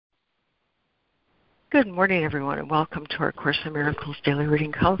Good morning, everyone, and welcome to our Course in Miracles Daily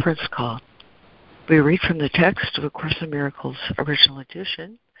Reading Conference Call. We read from the text of A Course in Miracles Original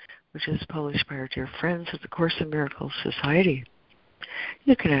Edition, which is published by our dear friends at the Course in Miracles Society.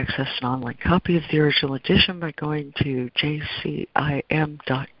 You can access an online copy of the original edition by going to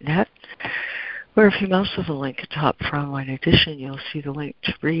ACIM.net, where if you mouse to the link atop for online edition, you'll see the link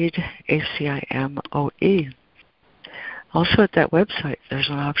to read ACIMOE. Also at that website, there's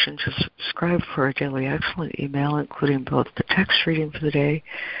an option to subscribe for a daily excellent email, including both the text reading for the day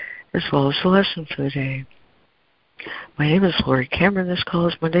as well as the lesson for the day. My name is Lori Cameron. This call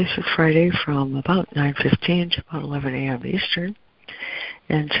is Monday through Friday from about 9:15 to about 11 a.m. Eastern.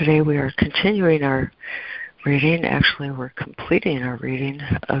 And today we are continuing our reading. Actually, we're completing our reading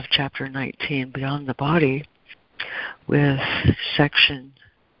of Chapter 19, Beyond the Body, with Section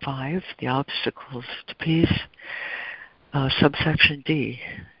 5, The Obstacles to Peace. Subsection D,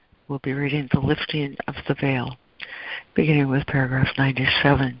 we'll be reading The Lifting of the Veil, beginning with paragraph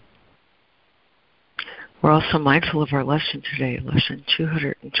 97. We're also mindful of our lesson today, lesson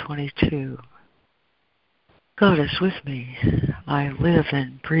 222. God is with me. I live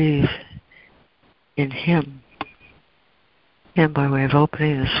and breathe in Him. And by way of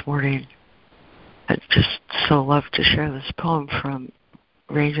opening this morning, I'd just so love to share this poem from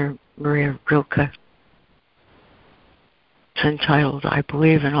Ranger Maria Rilke. It's entitled, I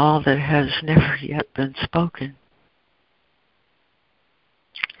Believe in All That Has Never Yet Been Spoken.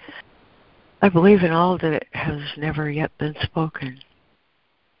 I believe in all that has never yet been spoken.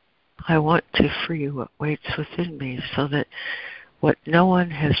 I want to free what waits within me so that what no one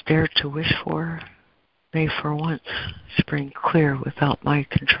has dared to wish for may for once spring clear without my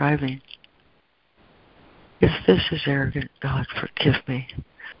contriving. If this is arrogant, God, forgive me,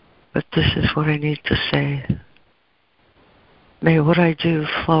 but this is what I need to say. May what I do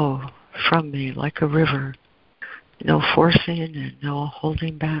flow from me like a river, no forcing and no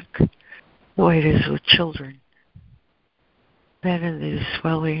holding back, the way it is with children. Then in these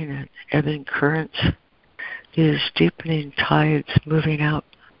swelling and ebbing currents, these deepening tides moving out,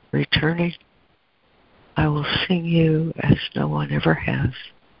 returning, I will sing you as no one ever has,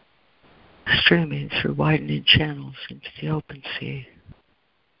 streaming through widening channels into the open sea.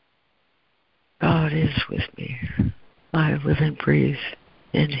 God is with me. I live and breathe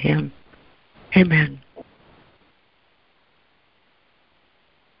in Him. Amen.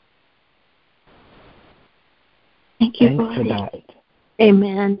 Thank you, Thanks for that.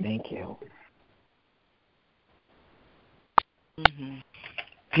 Amen. Thank you. Mm-hmm.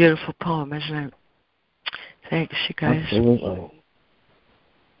 Beautiful poem, isn't it? Thanks, you guys. Absolutely.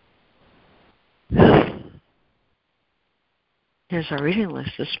 Here's our reading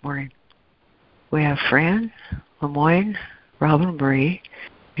list this morning. We have Fran, Lemoyne, Robin Marie,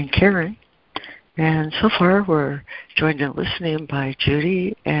 and Karen. And so far we're joined in listening by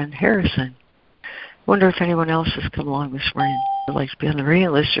Judy and Harrison. Wonder if anyone else has come along this morning. Would like to be on the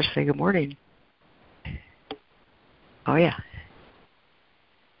reading list, just say good morning. Oh, yeah.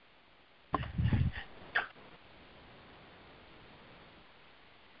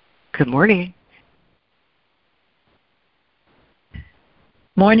 Good morning.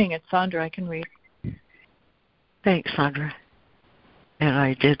 Morning, it's Sandra. I can read. Thanks, Sandra. And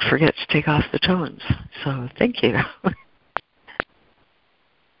I did forget to take off the tones, so thank you.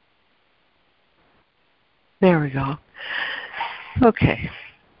 There we go. Okay.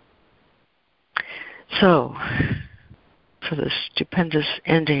 So, for the stupendous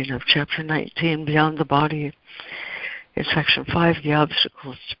ending of Chapter 19, Beyond the Body, in Section 5, The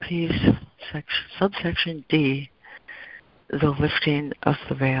Obstacles to Peace, subsection D, The Lifting of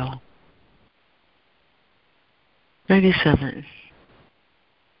the Veil. 97.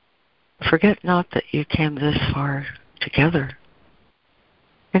 Forget not that you came this far together,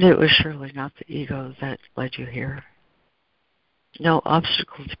 and it was surely not the ego that led you here. No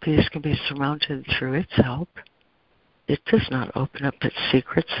obstacle to peace can be surmounted through its help. It does not open up its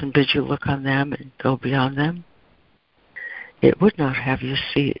secrets and bid you look on them and go beyond them. It would not have you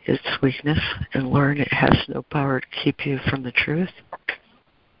see its weakness and learn it has no power to keep you from the truth.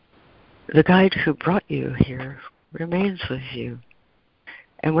 The guide who brought you here remains with you,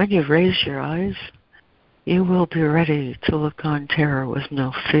 and when you raise your eyes, you will be ready to look on terror with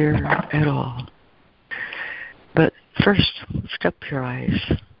no fear at all. But first, lift up your eyes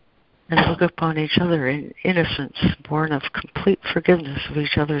and look upon each other in innocence, born of complete forgiveness of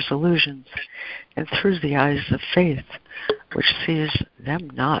each other's illusions, and through the eyes of faith, which sees them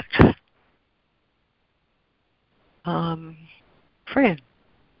not. Fran.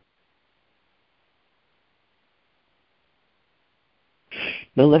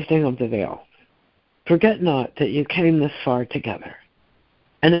 The lifting of the veil. Forget not that you came this far together,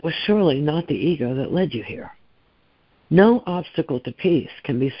 and it was surely not the ego that led you here. No obstacle to peace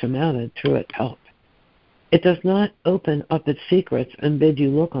can be surmounted through its help. It does not open up its secrets and bid you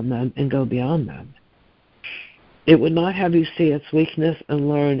look on them and go beyond them. It would not have you see its weakness and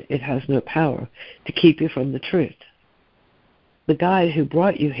learn it has no power to keep you from the truth. The guide who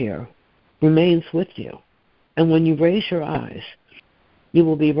brought you here remains with you, and when you raise your eyes, you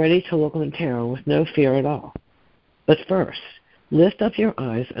will be ready to look on terror with no fear at all. But first, lift up your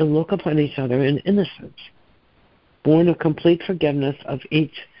eyes and look upon each other in innocence, born of complete forgiveness of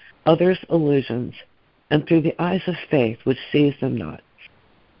each other's illusions, and through the eyes of faith which sees them not.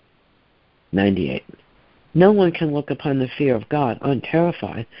 98. No one can look upon the fear of God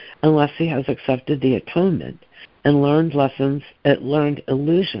unterrified unless he has accepted the atonement and learned lessons, learned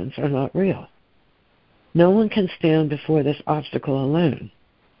illusions are not real. No one can stand before this obstacle alone,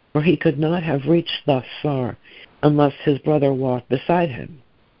 for he could not have reached thus far unless his brother walked beside him.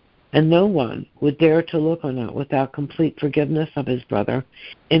 And no one would dare to look on it without complete forgiveness of his brother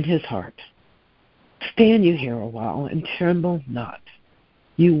in his heart. Stand you here a while and tremble not.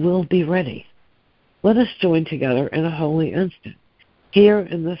 You will be ready. Let us join together in a holy instant, here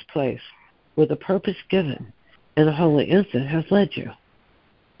in this place where the purpose given in a holy instant has led you.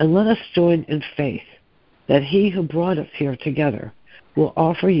 And let us join in faith that he who brought us here together will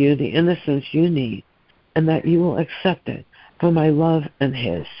offer you the innocence you need, and that you will accept it for my love and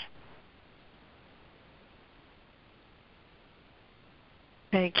his.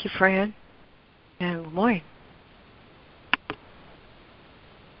 Thank you, Fran and Lemoyne.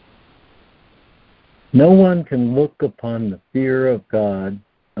 No one can look upon the fear of God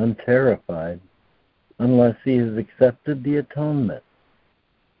unterrified unless he has accepted the atonement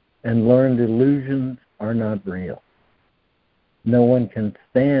and learned illusions are not real. No one can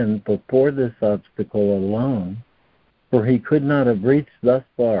stand before this obstacle alone, for he could not have reached thus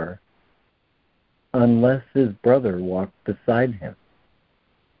far unless his brother walked beside him.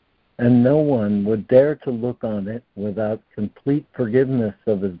 And no one would dare to look on it without complete forgiveness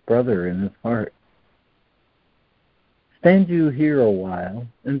of his brother in his heart. Stand you here a while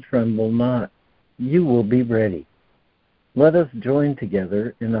and tremble not. You will be ready. Let us join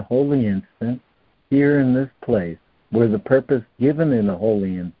together in a holy instant here in this place where the purpose given in a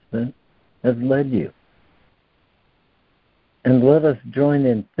holy instant has led you. And let us join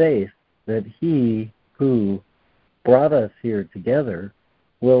in faith that he who brought us here together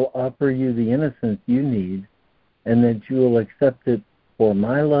will offer you the innocence you need, and that you will accept it for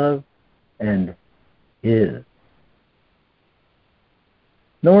my love and his.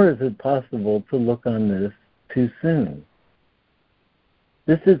 Nor is it possible to look on this too soon.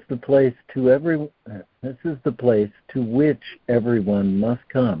 This is the place to which everyone must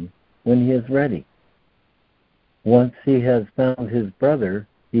come when he is ready. Once he has found his brother,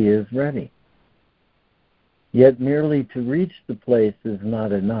 he is ready. Yet merely to reach the place is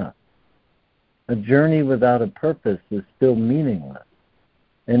not enough. A journey without a purpose is still meaningless,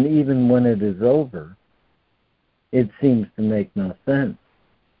 and even when it is over, it seems to make no sense.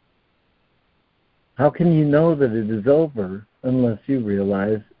 How can you know that it is over unless you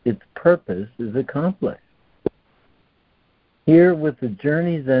realize its purpose is accomplished? Here, with the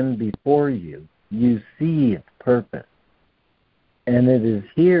journey's end before you, you see its purpose. And it is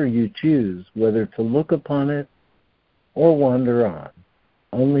here you choose whether to look upon it or wander on,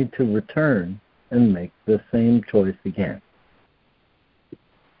 only to return and make the same choice again.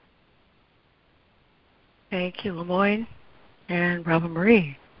 Thank you, Lemoyne and Robin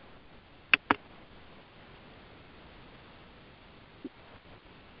Marie.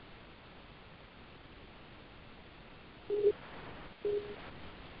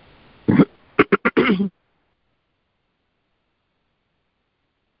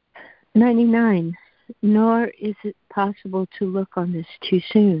 Nor is it possible to look on this too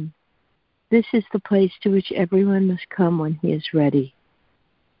soon. This is the place to which everyone must come when he is ready.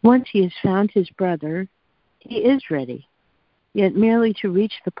 Once he has found his brother, he is ready. Yet merely to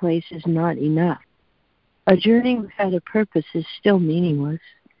reach the place is not enough. A journey without a purpose is still meaningless,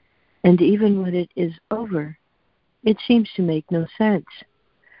 and even when it is over, it seems to make no sense.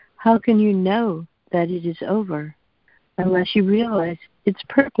 How can you know that it is over unless you realize its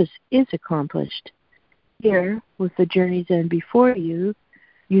purpose is accomplished? Here, with the journey's end before you,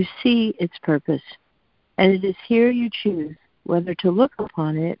 you see its purpose, and it is here you choose whether to look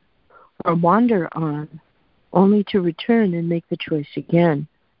upon it or wander on, only to return and make the choice again.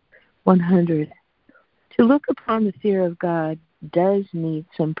 100. To look upon the fear of God does need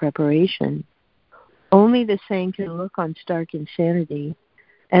some preparation. Only the sane can look on stark insanity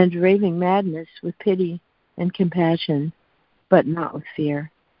and raving madness with pity and compassion, but not with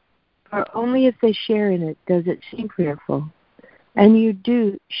fear. For only if they share in it does it seem fearful, and you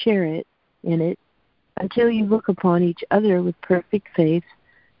do share in it until you look upon each other with perfect faith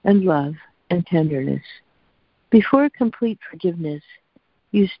and love and tenderness. Before complete forgiveness,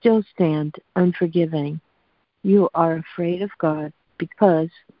 you still stand unforgiving. You are afraid of God because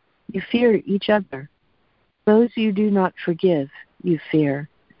you fear each other. Those you do not forgive, you fear,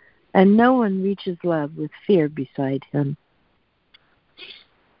 and no one reaches love with fear beside him.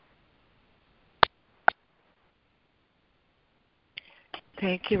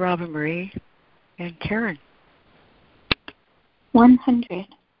 Thank you, Robin Marie. And Karen. 100.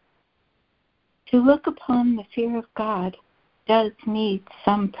 To look upon the fear of God does need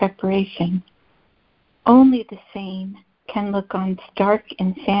some preparation. Only the sane can look on stark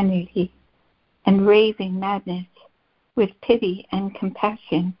insanity and raving madness with pity and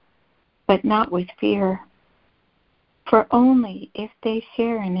compassion, but not with fear. For only if they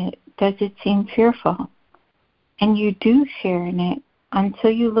share in it does it seem fearful, and you do share in it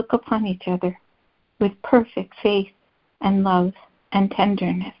until you look upon each other with perfect faith and love and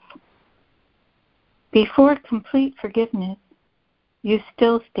tenderness. Before complete forgiveness, you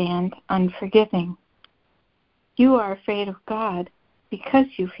still stand unforgiving. You are afraid of God because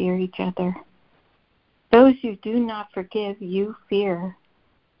you fear each other. Those you do not forgive, you fear,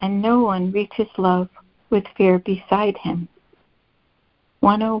 and no one reaches love with fear beside him.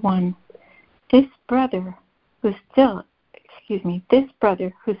 101. This brother who stands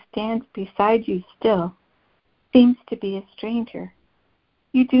beside you still seems to be a stranger.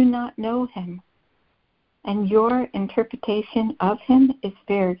 You do not know him, and your interpretation of him is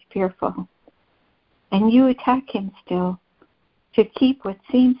very fearful. And you attack him still to keep what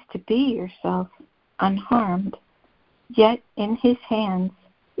seems to be yourself unharmed, yet in his hands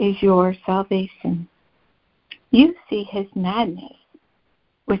is your salvation. You see his madness,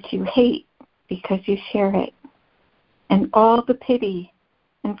 which you hate because you share it, and all the pity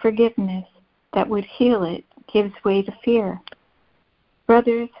and forgiveness that would heal it gives way to fear.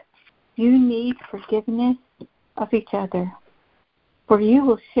 Brothers, you need forgiveness of each other, for you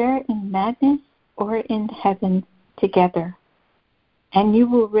will share in madness or in heaven together, and you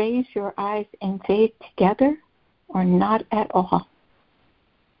will raise your eyes in faith together or not at all.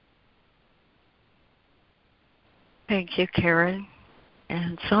 Thank you, Karen.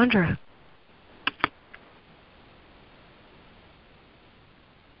 And Sandra.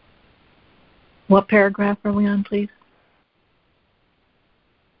 What paragraph are we on, please?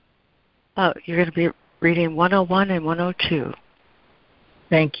 Oh, you're going to be reading 101 and 102.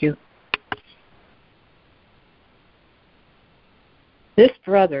 Thank you. This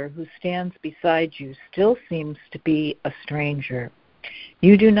brother who stands beside you still seems to be a stranger.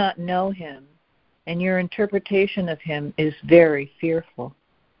 You do not know him, and your interpretation of him is very fearful.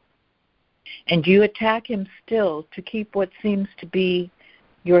 And you attack him still to keep what seems to be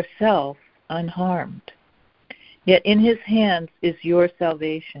yourself unharmed. Yet in his hands is your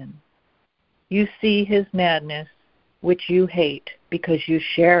salvation. You see his madness, which you hate because you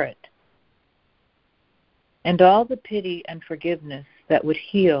share it. And all the pity and forgiveness that would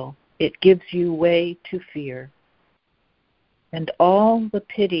heal, it gives you way to fear. And all the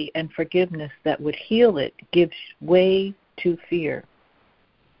pity and forgiveness that would heal it gives way to fear.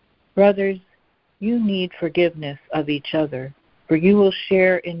 Brothers, you need forgiveness of each other, for you will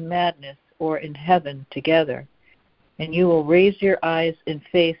share in madness or in heaven together, and you will raise your eyes in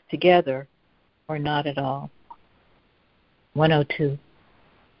faith together or not at all. 102.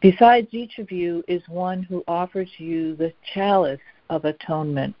 Besides each of you is one who offers you the chalice of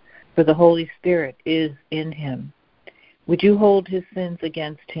atonement, for the Holy Spirit is in him. Would you hold his sins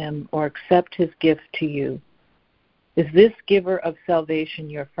against him or accept his gift to you? Is this giver of salvation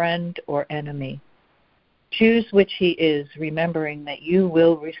your friend or enemy? Choose which he is, remembering that you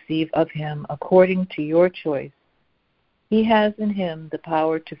will receive of him according to your choice. He has in him the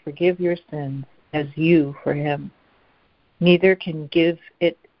power to forgive your sins as you for him. Neither can give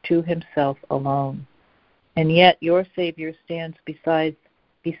it to himself alone. And yet your Savior stands beside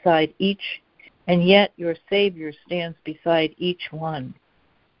each one.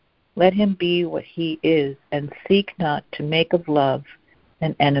 Let him be what he is, and seek not to make of love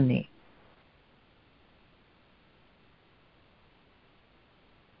an enemy.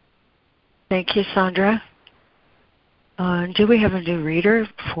 Thank you, Sandra. Do we have a new reader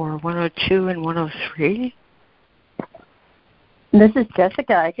for 102 and 103? This is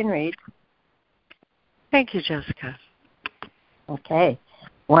Jessica. I can read. Thank you, Jessica. Okay.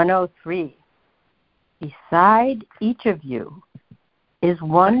 103. Beside each of you is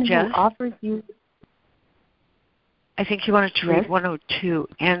one who offers you... I think you wanted to read 102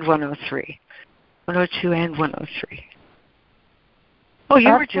 and 103. 102 and 103. Oh, you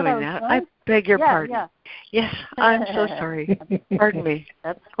were doing that. I beg your pardon. Yeah. Yes, I'm so sorry. Pardon me.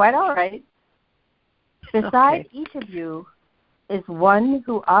 That's quite all right. Beside each of you is one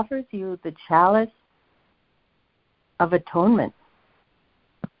who offers you the chalice of atonement,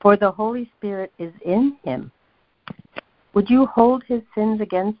 for the Holy Spirit is in him. Would you hold his sins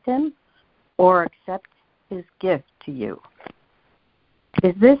against him or accept his gift to you?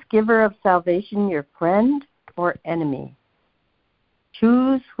 Is this giver of salvation your friend or enemy?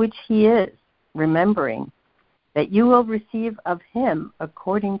 Choose which he is, remembering that you will receive of him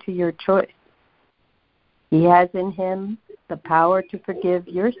according to your choice. He has in him the power to forgive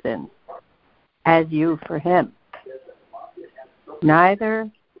your sins, as you for him. Neither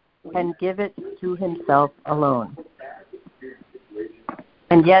can give it to himself alone.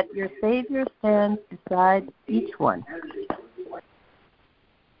 And yet your Savior stands beside each one.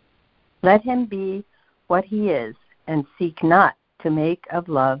 Let him be what he is, and seek not to make of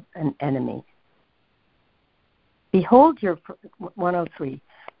love an enemy. Behold your 103.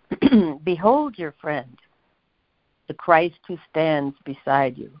 Behold your friend, the Christ who stands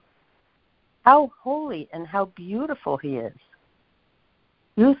beside you. How holy and how beautiful he is.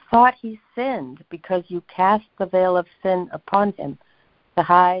 You thought he sinned because you cast the veil of sin upon him to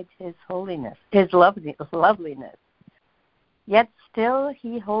hide his holiness, his loveliness. Yet still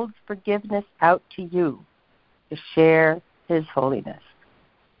he holds forgiveness out to you to share his holiness.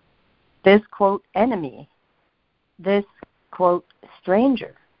 This, quote, enemy, this, quote,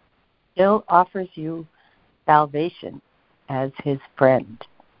 stranger, still offers you salvation as his friend.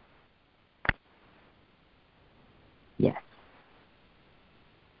 Yes.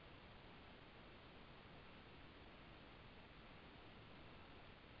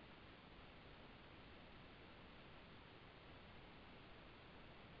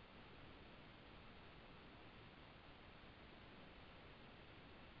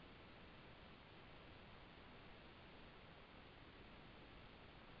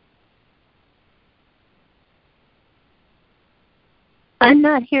 I'm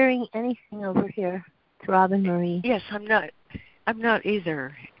not hearing anything over here. It's Robin Marie. Yes, I'm not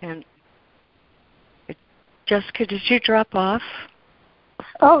either. And Jessica, did you drop off?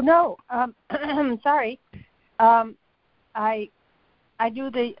 Oh no. Sorry. I do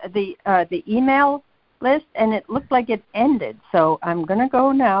the email list, and it looked like it ended. So I'm gonna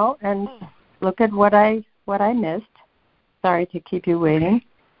go now and look at what I missed. Sorry to keep you waiting.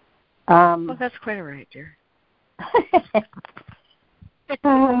 Well, that's quite all right, dear.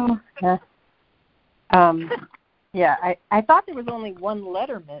 Yeah, I thought there was only one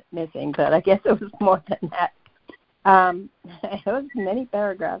letter missing, but I guess it was more than that. It was many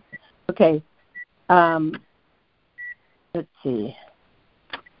paragraphs. Okay. Let's see.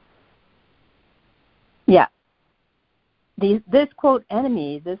 Yeah. This, quote,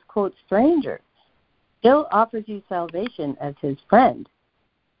 enemy, this, quote, stranger, still offers you salvation as his friend.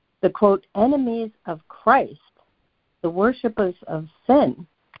 The, quote, enemies of Christ, the worshippers of sin,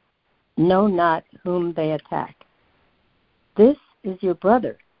 know not whom they attack. This is your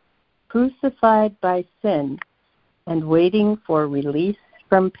brother, crucified by sin and waiting for release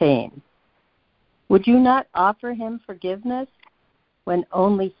from pain. Would you not offer him forgiveness when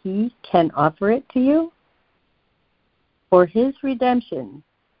only he can offer it to you? For his redemption,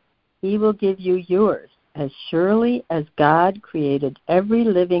 he will give you yours as surely as God created every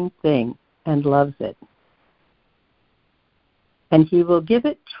living thing and loves it. And he will give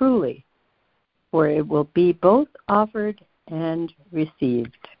it truly, for it will be both offered and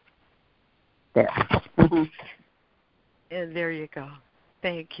received. There. And there you go.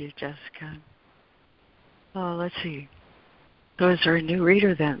 Thank you, Jessica. Oh, let's see. So is there a new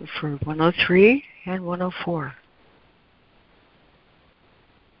reader then for 103 and 104?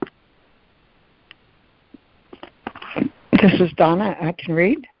 This is Donna. I can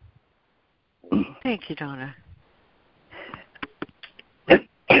read. Thank you, Donna.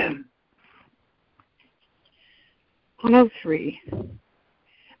 103.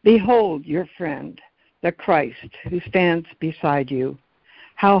 Behold your friend, the Christ, who stands beside you.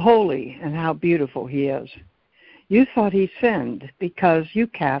 How holy and how beautiful he is. You thought he sinned because you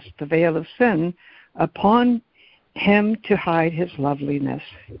cast the veil of sin upon him to hide his loveliness.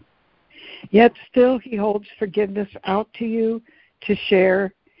 Yet still he holds forgiveness out to you to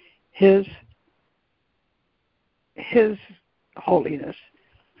share his holiness.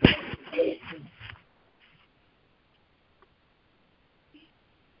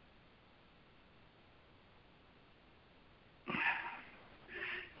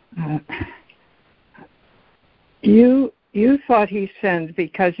 You thought he sinned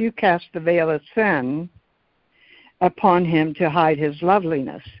because you cast the veil of sin upon him to hide his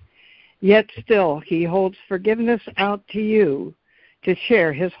loveliness. Yet still he holds forgiveness out to you to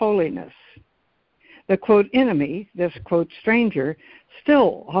share his holiness. The quote enemy, this quote stranger,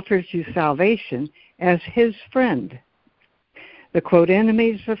 still offers you salvation as his friend. The quote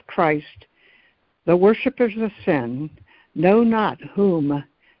enemies of Christ, the worshippers of sin, know not whom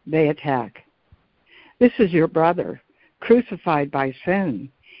they attack. This is your brother, crucified by sin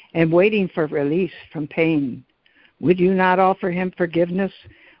and waiting for release from pain. Would you not offer him forgiveness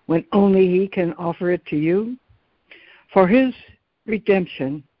when only he can offer it to you? For his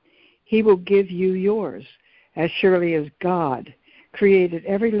redemption, he will give you yours, as surely as God created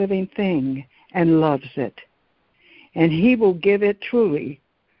every living thing and loves it. And he will give it truly,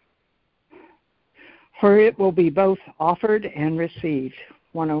 for it will be both offered and received.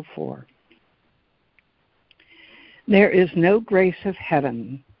 104. There is no grace of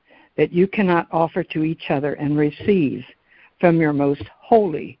heaven that you cannot offer to each other and receive from your most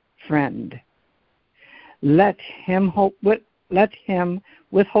holy friend. Let him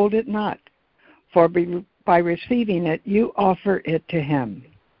withhold it not, for by receiving it you offer it to him.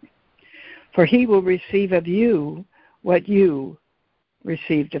 For he will receive of you what you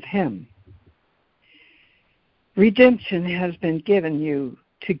received of him. Redemption has been given you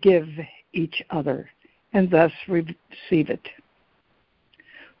to give each other, and thus receive it.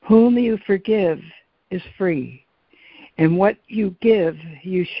 Whom you forgive is free, and what you give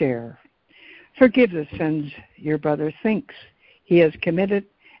you share. Forgive the sins your brother thinks he has committed,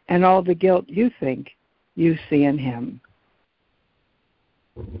 and all the guilt you think you see in him.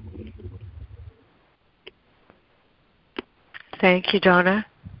 Thank you, Donna.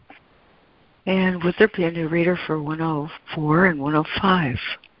 And would there be a new reader for 104 and 105?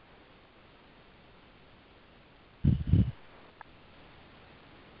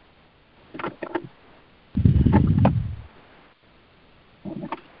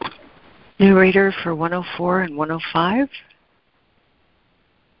 New reader for 104 and 105?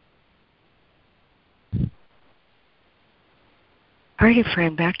 Alrighty,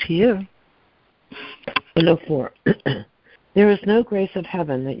 Fran, back to you. 104. There is no grace of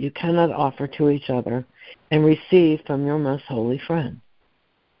heaven that you cannot offer to each other and receive from your most holy friend.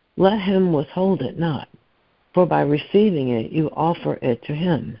 Let him withhold it not, for by receiving it you offer it to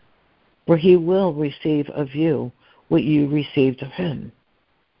him, for he will receive of you what you received of him.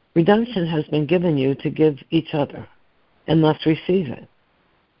 Redemption has been given you to give each other, and thus receive it.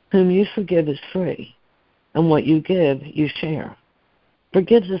 Whom you forgive is free, and what you give you share.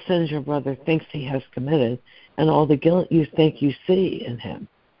 Forgive the sins your brother thinks he has committed, and all the guilt you think you see in him.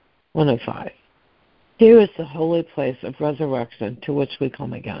 105. Here is the holy place of resurrection to which we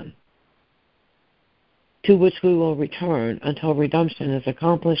come again, to which we will return until redemption is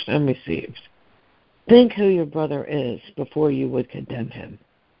accomplished and received. Think who your brother is before you would condemn him,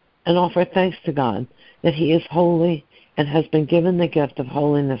 and offer thanks to God that he is holy and has been given the gift of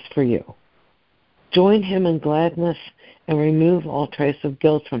holiness for you. Join him in gladness and remove all trace of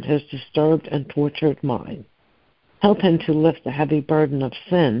guilt from his disturbed and tortured mind. Help him to lift the heavy burden of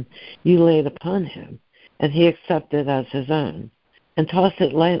sin you laid upon him, and he accepted as his own, and toss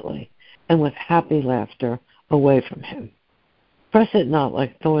it lightly and with happy laughter away from him. Press it not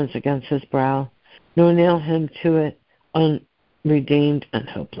like thorns against his brow, nor nail him to it unredeemed and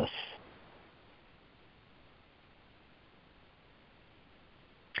hopeless.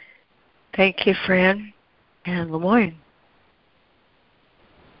 Thank you, Fran and Lemoyne.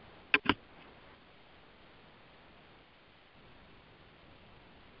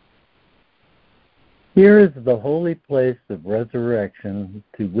 Here is the holy place of resurrection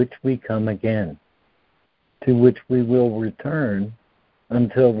to which we come again, to which we will return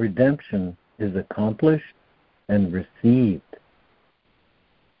until redemption is accomplished and received.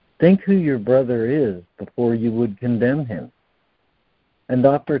 Think who your brother is before you would condemn him, and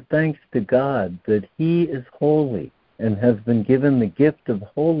offer thanks to God that he is holy and has been given the gift of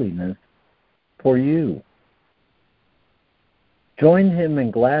holiness for you. Join him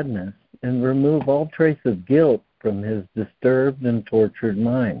in gladness and remove all trace of guilt from his disturbed and tortured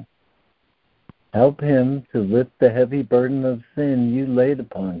mind. Help him to lift the heavy burden of sin you laid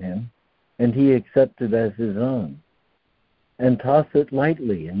upon him, and he accepted as his own, and toss it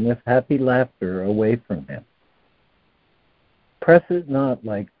lightly and with happy laughter away from him. Press it not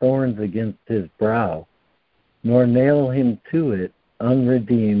like thorns against his brow, nor nail him to it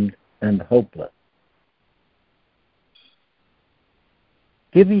unredeemed and hopeless.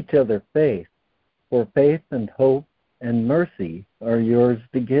 Give each other faith, for faith and hope and mercy are yours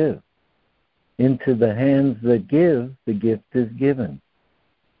to give. Into the hands that give, the gift is given.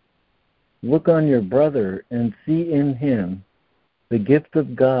 Look on your brother and see in him the gift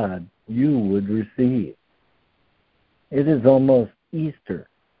of God you would receive. It is almost Easter,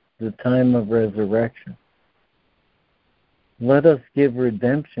 the time of resurrection. Let us give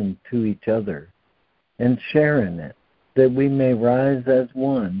redemption to each other and share in it, that we may rise as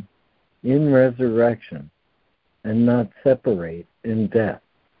one in resurrection and not separate in death.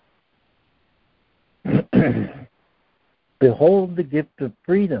 Behold the gift of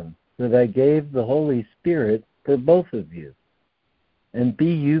freedom that I gave the Holy Spirit for both of you, and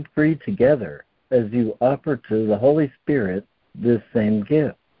be you free together as you offer to the Holy Spirit this same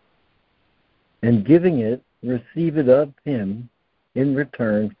gift. And giving it, receive it of him in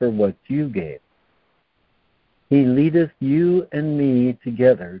return for what you gave. He leadeth you and me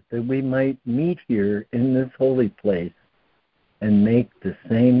together that we might meet here in this holy place and make the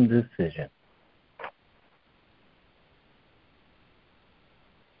same decision.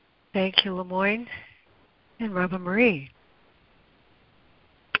 Thank you, Lemoyne and Robin Marie.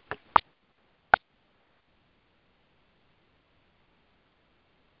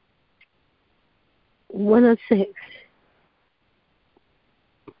 "106.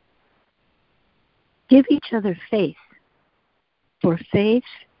 Give each other faith, for faith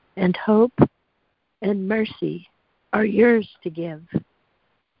and hope and mercy are yours to give.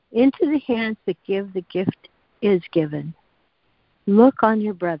 Into the hands that give, the gift is given. Look on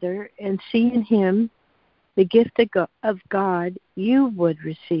your brother and see in him the gift of God you would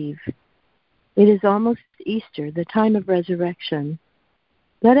receive. It is almost Easter, the time of resurrection.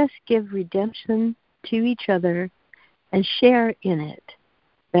 Let us give redemption to each other and share in it,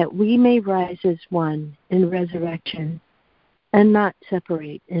 that we may rise as one in resurrection and not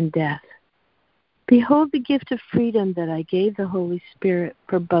separate in death. Behold the gift of freedom that I gave the Holy Spirit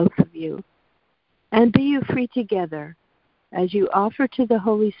for both of you, and be you free together as you offer to the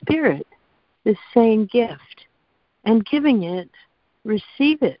Holy Spirit this same gift, and giving it,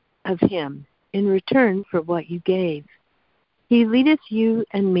 receive it of him in return for what you gave. He leadeth you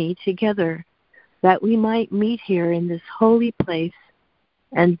and me together, that we might meet here in this holy place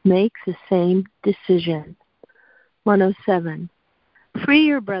and make the same decision. 107. Free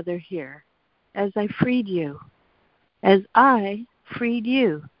your brother here, as I freed you, as I freed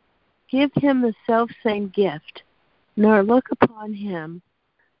you. Give him the self-same gift, nor look upon him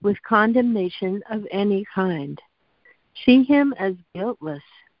with condemnation of any kind. See him as guiltless,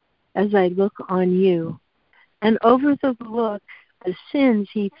 as I look on you, and overlook the sins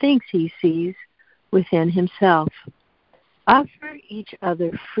he thinks he sees within himself. Offer each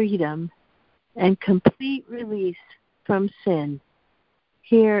other freedom and complete release from sin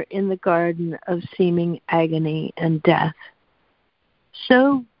here in the garden of seeming agony and death.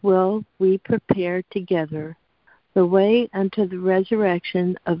 So will we prepare together the way unto the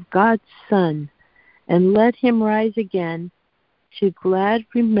resurrection of God's Son, and let him rise again to glad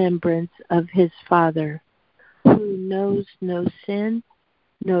remembrance of his Father, who knows no sin,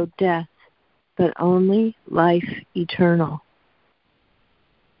 no death, but only life eternal.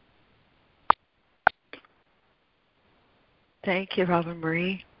 Thank you, Robin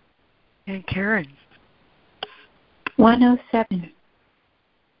Marie and Karen. 107.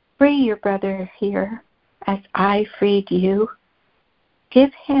 Free your brother here, as I freed you.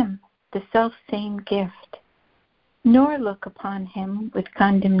 Give him the self-same gift, nor look upon him with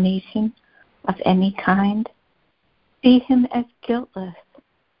condemnation of any kind. See him as guiltless,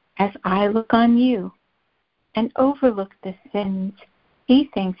 as I look on you, and overlook the sins he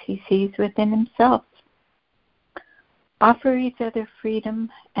thinks he sees within himself. Offer each other freedom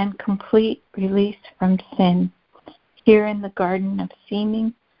and complete release from sin here in the garden of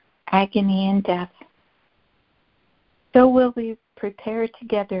seeming agony and death. So will we prepare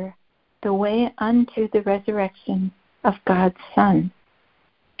together the way unto the resurrection of God's Son,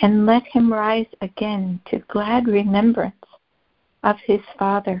 and let him rise again to glad remembrance of his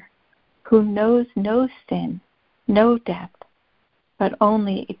Father, who knows no sin, no death, but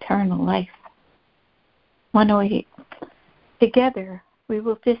only eternal life. 108. Together we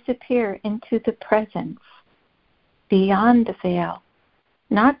will disappear into the presence, beyond the veil,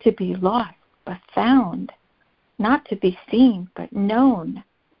 not to be lost, but found, not to be seen, but known,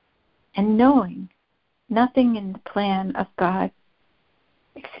 and knowing nothing in the plan of God,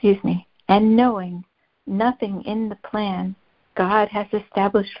 and knowing nothing in the plan God has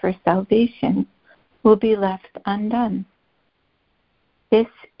established for salvation will be left undone. This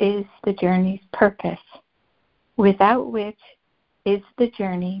is the journey's purpose, without which is the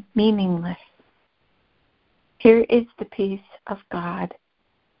journey meaningless. Here is the peace of God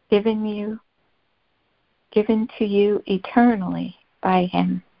given to you eternally by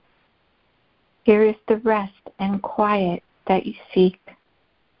Him. Here is the rest and quiet that you seek,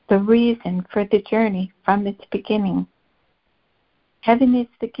 the reason for the journey from its beginning. Heaven is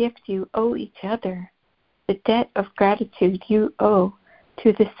the gift you owe each other, the debt of gratitude you owe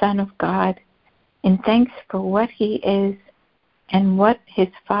to the Son of God, in thanks for what He is and what His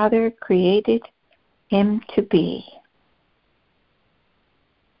Father created Him to be.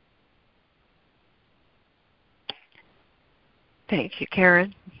 Thank you,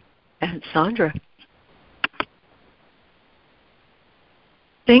 Karen. And Sandra.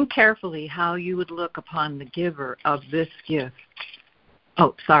 Think carefully how you would look upon the giver of this gift.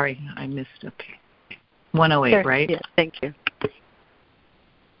 Oh, sorry, I missed it. 108, Sure. right? Yes, thank you.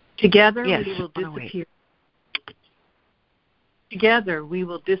 Together yes, we will disappear. Together we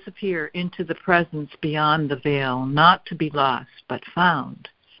will disappear into the presence beyond the veil, not to be lost but found,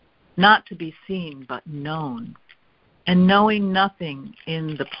 not to be seen but known. And knowing nothing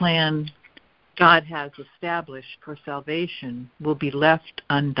in the plan God has established for salvation will be left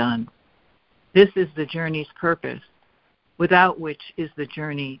undone. This is the journey's purpose, without which is the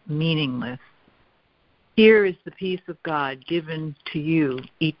journey meaningless. Here is the peace of God given to you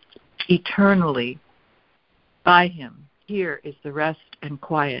eternally by Him. Here is the rest and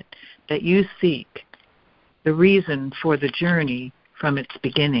quiet that you seek, the reason for the journey from its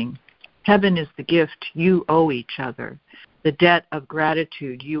beginning. Heaven is the gift you owe each other, the debt of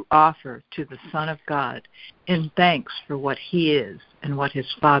gratitude you offer to the Son of God in thanks for what He is and what His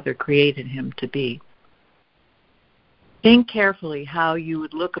Father created Him to be. Think carefully how you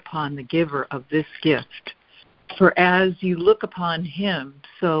would look upon the giver of this gift, for as you look upon Him,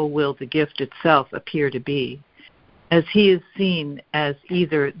 so will the gift itself appear to be. As He is seen as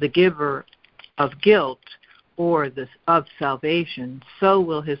either the giver of guilt or of salvation, so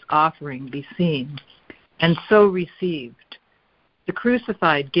will His offering be seen, and so received. The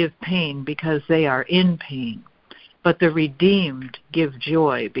crucified give pain because they are in pain, but the redeemed give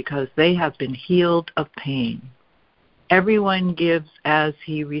joy because they have been healed of pain. Everyone gives as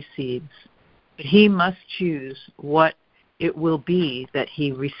he receives, but he must choose what it will be that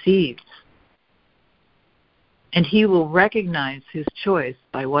he receives. And he will recognize his choice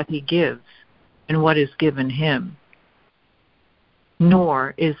by what he gives and what is given him.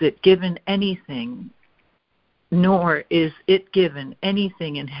 Nor is it given anything in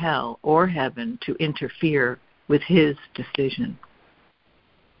hell or heaven to interfere with his decision.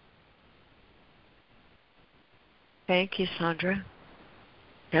 Thank you, Sandra.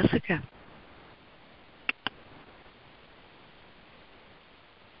 Jessica.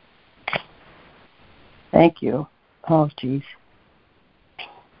 Thank you. Oh, geez.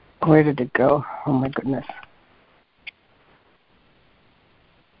 Where did it go? Oh, my goodness.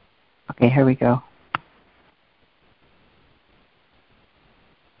 Okay, here we go.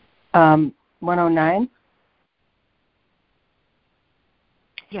 109?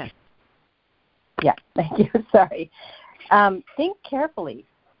 Yes. Yeah, thank you. Sorry. Think carefully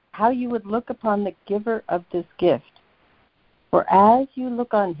how you would look upon the giver of this gift. For as you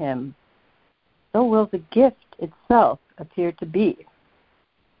look on him, so will the gift itself appear to be.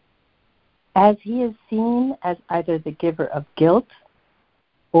 As he is seen as either the giver of guilt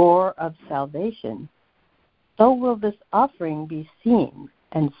or of salvation, so will this offering be seen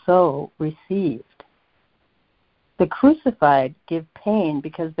and so received. The crucified give pain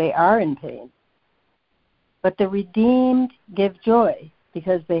because they are in pain, but the redeemed give joy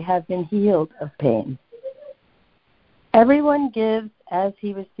because they have been healed of pain. Everyone gives as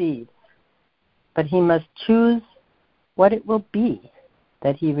he receives, but he must choose what it will be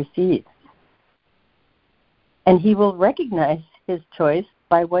that he receives. And he will recognize his choice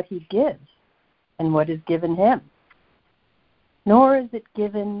by what he gives and what is given him. Nor is it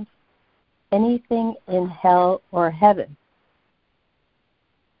given anything in hell or heaven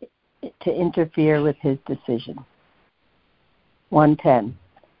to interfere with his decision. 110.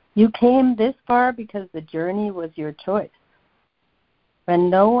 You came this far because the journey was your choice.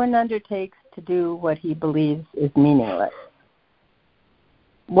 When no one undertakes to do what he believes is meaningless.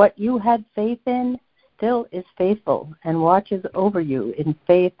 What you had faith in still is faithful and watches over you in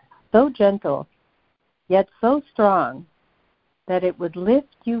faith so gentle, yet so strong, that it would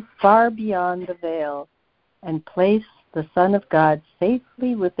lift you far beyond the veil and place the Son of God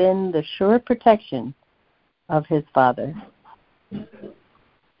safely within the sure protection of his Father.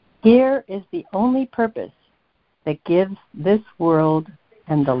 Here is the only purpose that gives this world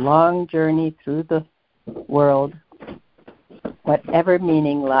and the long journey through the world whatever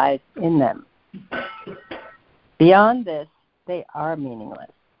meaning lies in them. Beyond this, they are meaningless.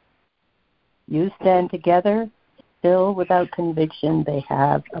 You stand together, still without conviction they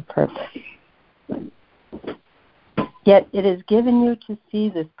have a purpose. Yet it is given you to see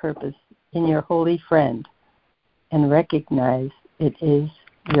this purpose in your holy friend and recognize it is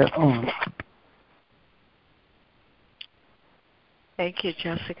your own. Thank you,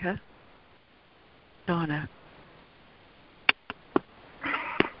 Jessica. Donna.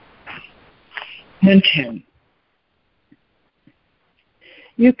 And 10.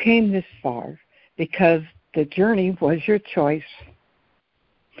 You came this far because the journey was your choice,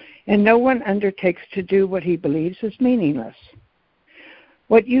 and no one undertakes to do what he believes is meaningless.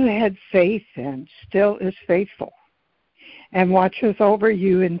 What you had faith in still is faithful, and watches over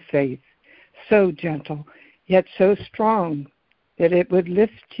you in faith, so gentle, yet so strong that it would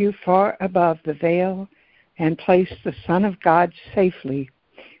lift you far above the veil and place the Son of God safely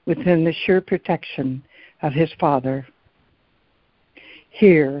within the sure protection of his Father.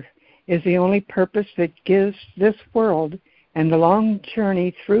 Here is the only purpose that gives this world and the long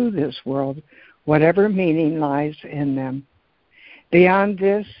journey through this world whatever meaning lies in them. Beyond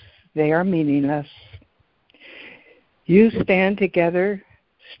this, they are meaningless. You stand together,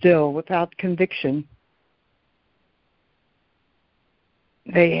 still without conviction.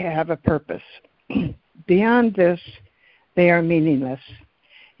 They have a purpose. Beyond this, they are meaningless.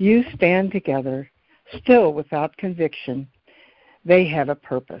 You stand together, still without conviction. They have a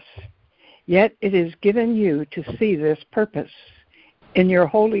purpose. Yet it is given you to see this purpose in your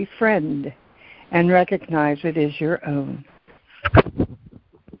holy friend and recognize it is your own.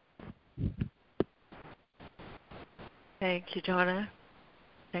 Thank you, Donna.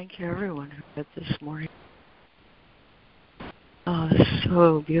 Thank you, everyone who read this morning. Oh, this is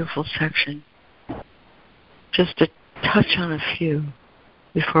so beautiful section. Just to touch on a few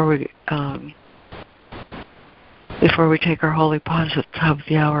before we take our holy pause at the top of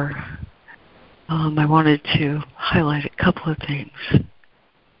the hour. I wanted to highlight a couple of things.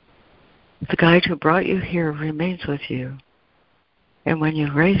 The guide who brought you here remains with you, and when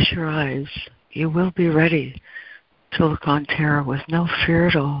you raise your eyes, you will be ready to look on terror with no fear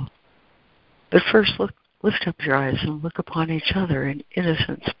at all. But first, lift up your eyes and look upon each other in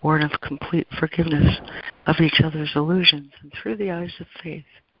innocence born of complete forgiveness of each other's illusions, and through the eyes of faith,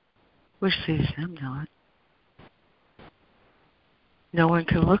 which sees them not. No one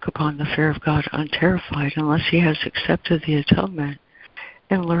can look upon the fear of God unterrified unless he has accepted the atonement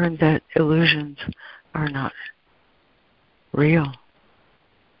and learned that illusions are not real.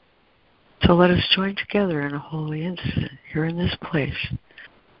 So let us join together in a holy instant here in this place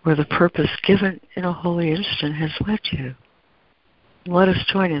where the purpose given in a holy instant has led you. And let us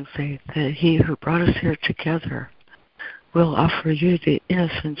join in faith that he who brought us here together will offer you the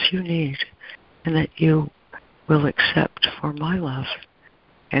innocence you need and that you will accept for my love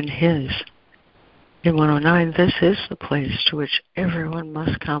and his. In 109, this is the place to which everyone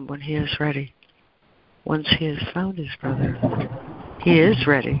must come when he is ready. Once he has found his brother, he is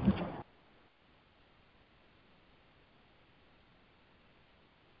ready.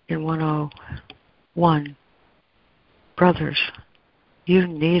 In 101, brothers, you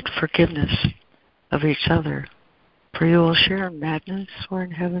need forgiveness of each other, for you will share in madness or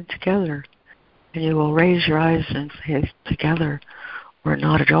in heaven together, and you will raise your eyes in faith together, or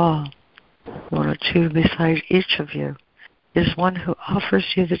not at all. 102, beside each of you is one who offers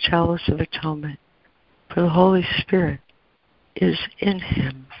you the chalice of atonement, for the Holy Spirit is in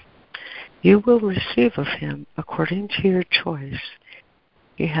him. You will receive of him according to your choice.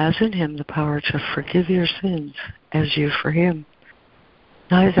 He has in him the power to forgive your sins as you for him.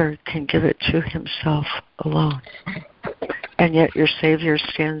 Neither can give it to himself alone. And yet your Savior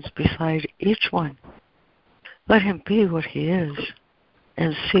stands beside each one. Let him be what he is,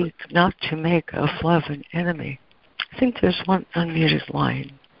 and seek not to make of love an enemy. I think there's one unmuted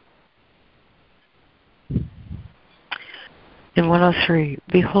line. In 103,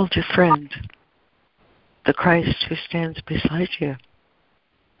 behold your friend, the Christ who stands beside you.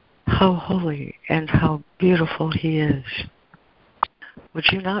 How holy and how beautiful he is. Would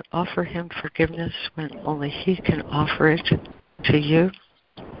you not offer him forgiveness when only he can offer it to you?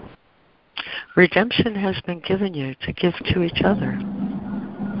 Redemption has been given you to give to each other.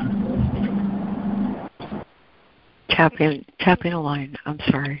 Tapping a line, I'm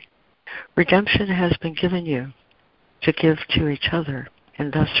sorry. Redemption has been given you to give to each other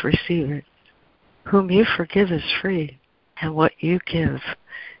and thus receive it. Whom you forgive is free, and what you give,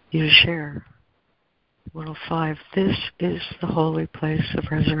 you share. 105, this is the holy place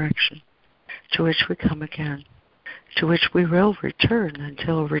of resurrection, to which we come again, to which we will return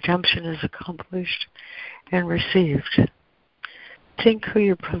until redemption is accomplished and received. Think who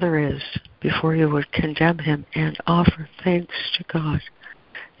your brother is before you would condemn him, and offer thanks to God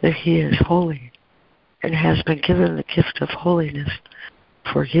that he is holy and has been given the gift of holiness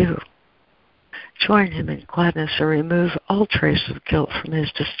for you. Join him in gladness and remove all trace of guilt from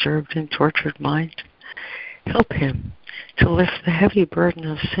his disturbed and tortured mind. Help him to lift the heavy burden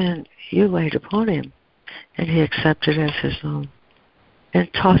of sin you laid upon him, and he accepted as his own,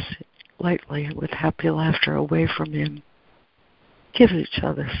 and toss it lightly with happy laughter away from him. Give each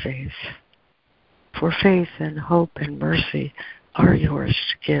other faith, for faith and hope and mercy are yours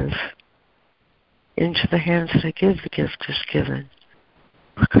to give. Into the hands that give the gift is given.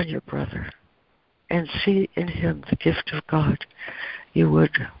 Look on your brother and see in him the gift of God you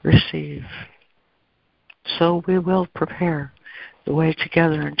would receive. So we will prepare the way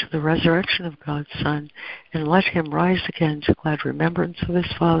together into the resurrection of God's Son, and let him rise again to glad remembrance of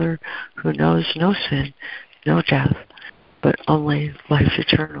his Father, who knows no sin, no death, but only life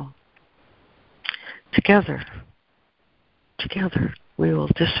eternal. Together, we will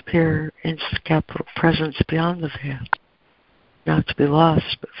disappear into the capital presence beyond the veil, not to be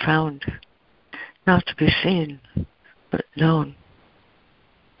lost but found, not to be seen but known,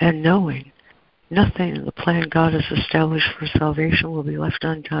 and knowing nothing in the plan God has established for salvation will be left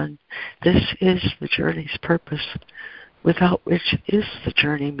undone. This is the journey's purpose, without which is the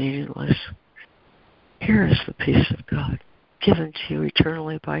journey meaningless. Here is the peace of God, given to you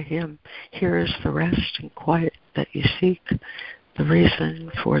eternally by him. Here is the rest and quiet that you seek, the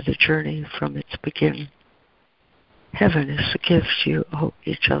reason for the journey from its beginning. Heaven is the gift you owe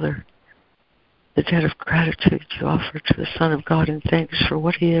each other, the debt of gratitude you offer to the Son of God in thanks for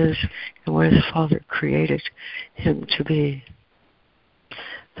what he is and what his Father created him to be.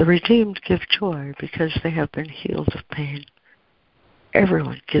 The redeemed give joy because they have been healed of pain.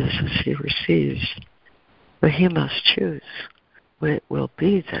 Everyone gives as he receives, but he must choose what it will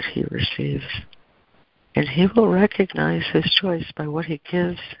be that he receives, and he will recognize his choice by what he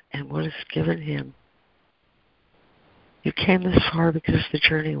gives and what is given him. You came this far because the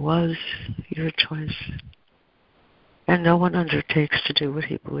journey was your choice, and no one undertakes to do what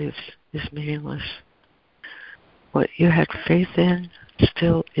he believes is meaningless. What you had faith in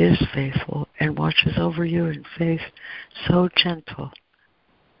still is faithful and watches over you in faith so gentle,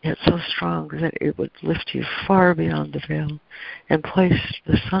 yet so strong that it would lift you far beyond the veil and place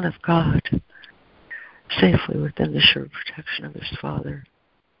the Son of God safely within the sure protection of his Father.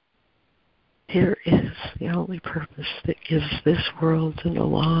 Here is the only purpose that gives this world and the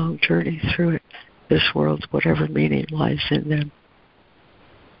long journey through it, this world, whatever meaning lies in them.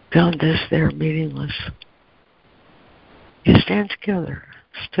 Beyond this, they are meaningless. You stand together,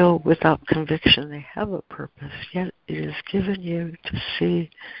 still without conviction they have a purpose, yet it is given you to see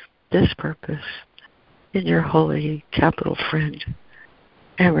this purpose in your holy capital friend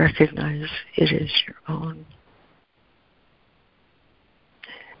and recognize it is your own.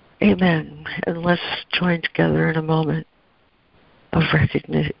 Amen. And let's join together in a moment of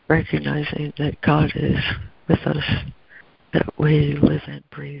recognizing that God is with us, that we live and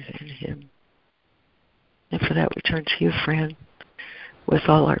breathe in him. And for that, we turn to you, Fran, with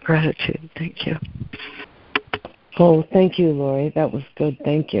all our gratitude. Thank you. Oh, thank you, Lori. That was good.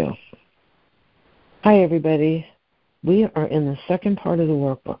 Thank you. Hi, everybody. We are in the second part of the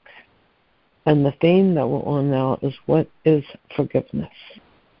workbook, and the theme that we're on now is what is forgiveness.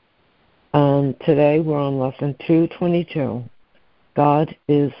 Today we're on lesson 222. God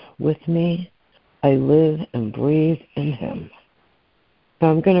is with me. I live and breathe in him. So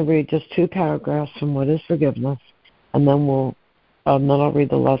I'm going to read just 2 paragraphs from What is Forgiveness, and then I'll read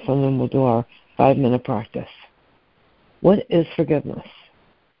the lesson and we'll do our 5-minute practice. What is forgiveness?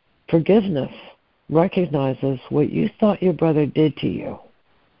 Forgiveness recognizes what you thought your brother did to you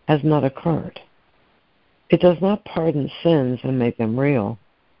has not occurred. It does not pardon sins and make them real.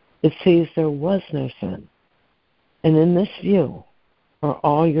 It sees there was no sin. And in this view are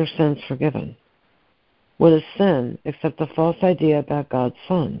all your sins forgiven. What is sin except the false idea about God's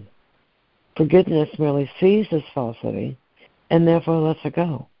Son? Forgiveness merely sees this falsity and therefore lets it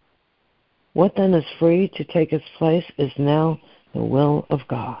go. What then is free to take its place is now the will of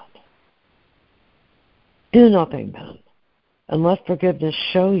God. Do nothing then, and let forgiveness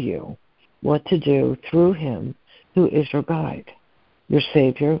show you what to do through him who is your guide, your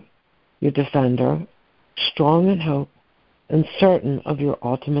Savior, your defender, strong in hope, and certain of your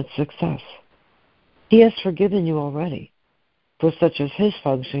ultimate success. He has forgiven you already, for such is his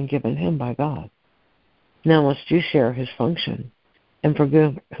function given him by God. Now must you share his function, and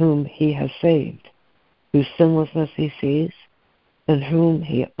forgive whom he has saved. whose sinlessness he sees, and whom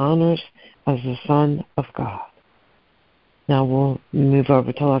he honors as the Son of God. Now we'll move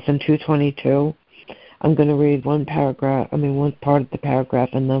over to lesson 222. I'm going to read one part of the paragraph,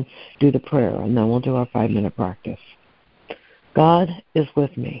 and then do the prayer, and then we'll do our 5-minute practice. God is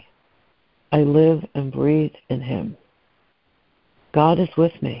with me. I live and breathe in him. God is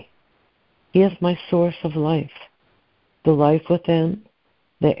with me. He is my source of life, the life within,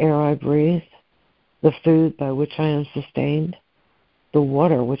 the air I breathe, the food by which I am sustained, the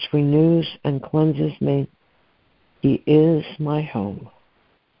water which renews and cleanses me. He is my home.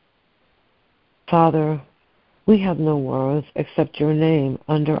 Father, we have no words except your name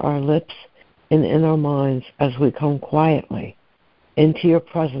under our lips and in our minds as we come quietly into your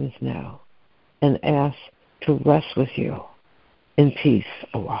presence now and ask to rest with you in peace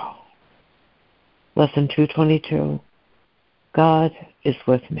a while. Lesson 222. God is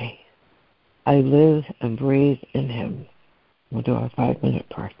with me. I live and breathe in him. We'll do our 5-minute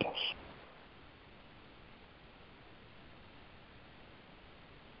practice.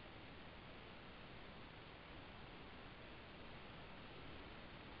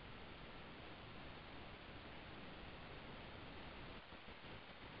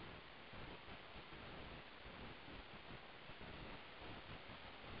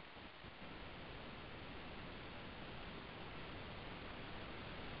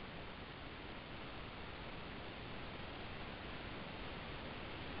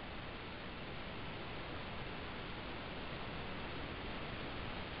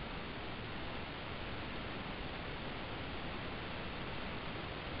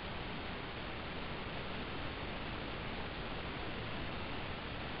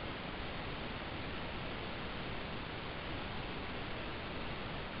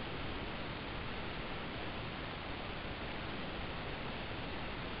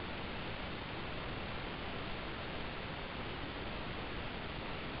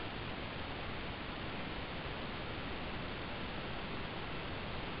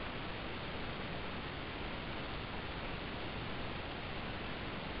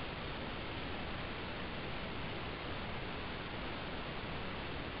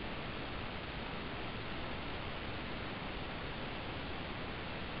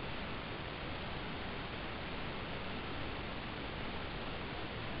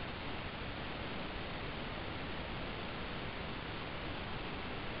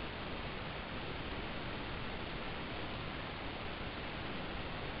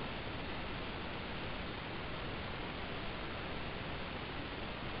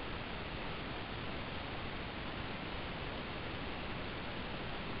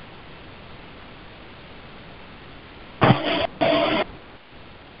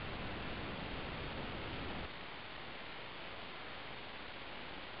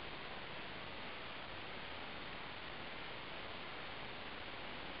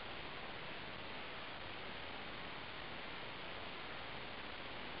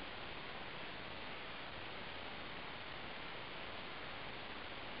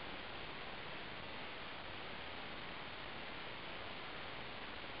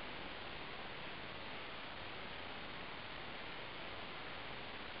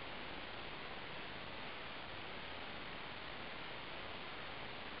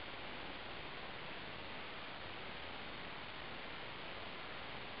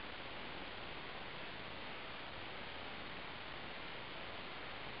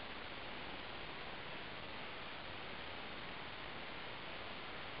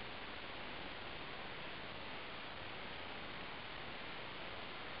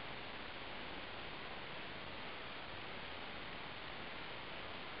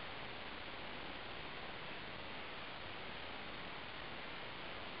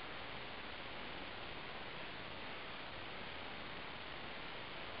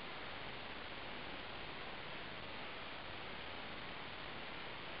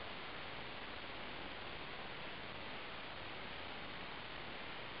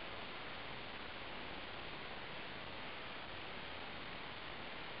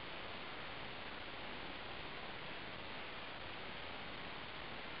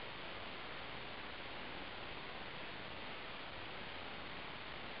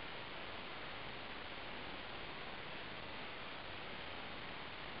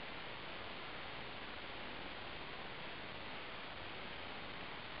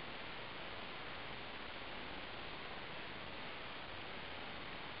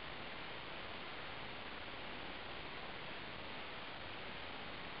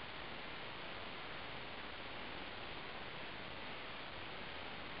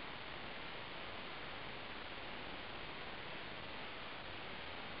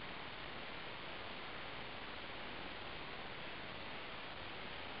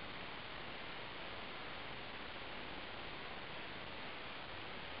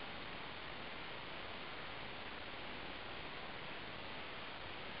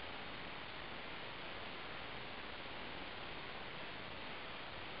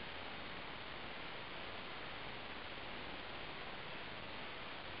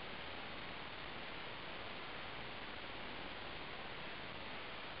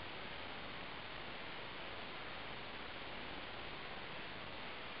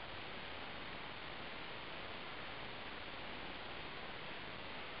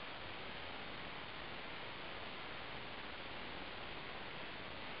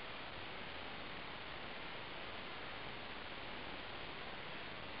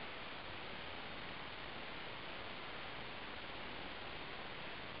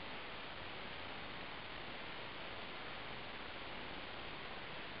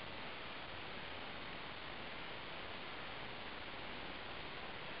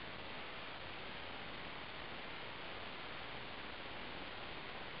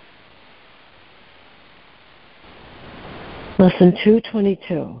 Lesson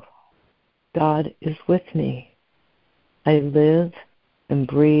 222. God is with me. I live and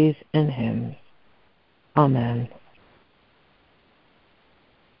breathe in Him. Amen.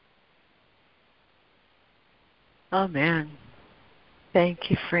 Amen. Thank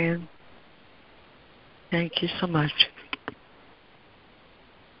you, Fran. Thank you so much.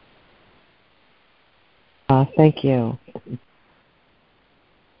 Thank you.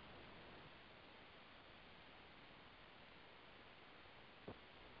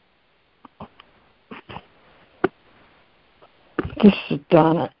 This is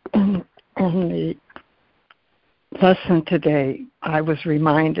Donna. And the lesson today, I was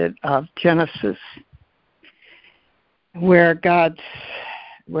reminded of Genesis, where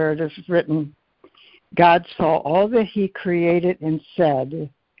it is written, God saw all that He created and said,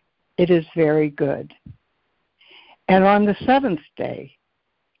 it is very good. And on the seventh day,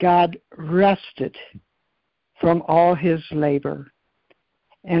 God rested from all His labor.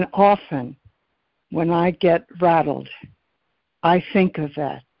 And often, when I get rattled, I think of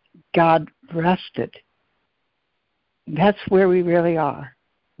that. God rested. That's where we really are,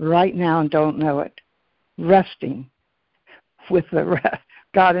 right now, and don't know it. Resting with the rest.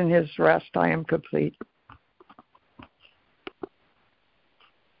 God in His rest, I am complete.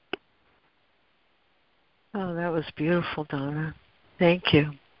 Oh, that was beautiful, Donna. Thank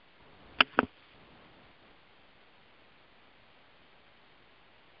you.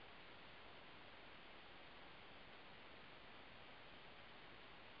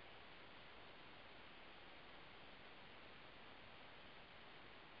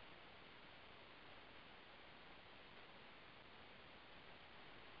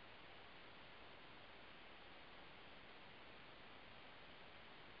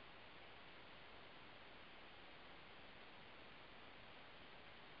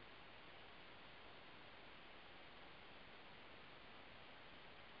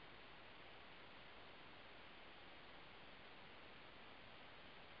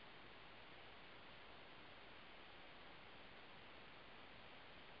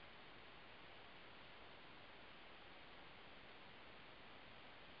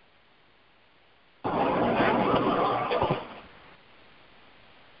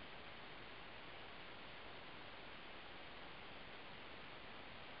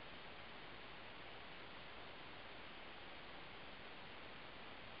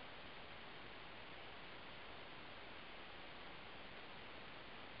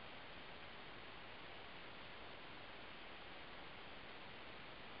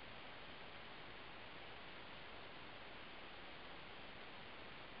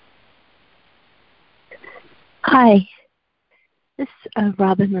 Hi, this is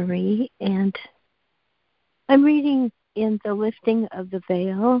Robin Marie, and I'm reading in The Lifting of the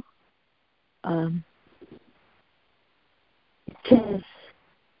Veil. It says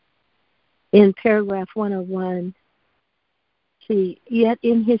in paragraph 101, see, yet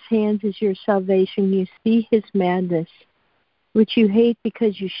in His hands is your salvation. You see His madness, which you hate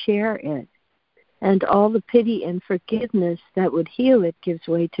because you share it, and all the pity and forgiveness that would heal it gives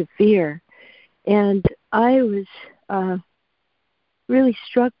way to fear. And I was really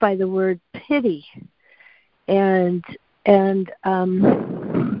struck by the word pity, and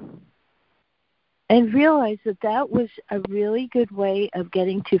realized that was a really good way of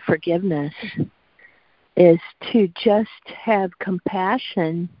getting to forgiveness, is to just have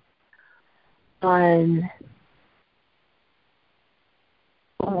compassion on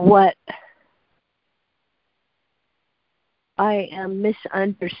what I am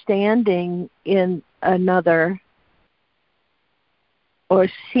misunderstanding in another, or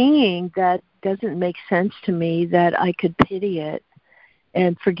seeing that doesn't make sense to me, that I could pity it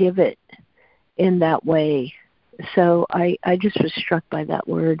and forgive it in that way. So I just was struck by that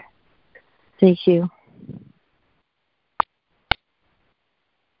word. Thank you.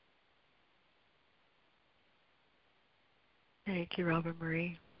 Thank you, Robin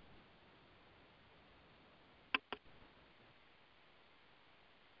Marie.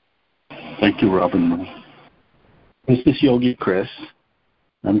 Thank you, Robin. This is Yogi Chris.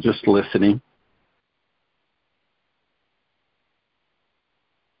 I'm just listening.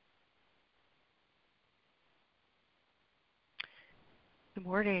 Good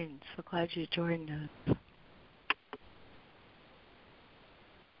morning. So glad you joined us.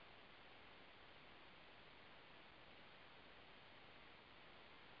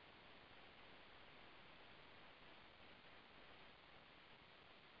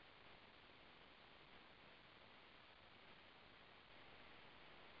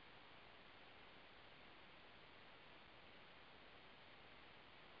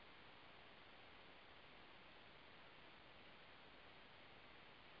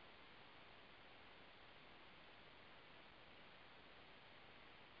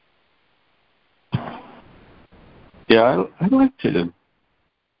 Yeah, I'd like to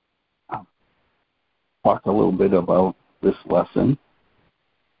talk a little bit about this lesson.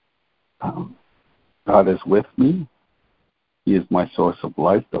 God is with me. He is my source of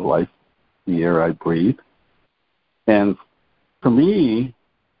life, the air I breathe. And for me,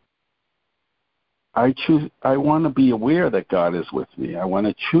 I want to be aware that God is with me. I want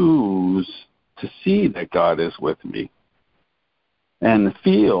to choose to see that God is with me and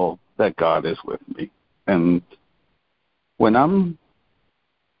feel that God is with me. And when I'm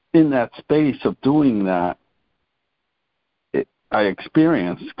in that space of doing that, I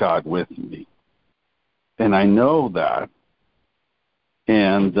experience God with me. And I know that.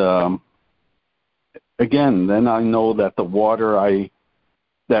 And again, then I know that the water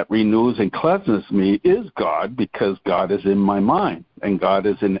that renews and cleanses me is God, because God is in my mind and God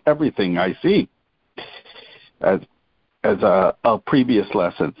is in everything I see, as a previous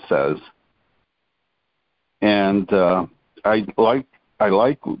lesson says. And I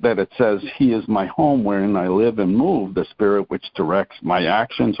like that it says, He is my home wherein I live and move, the spirit which directs my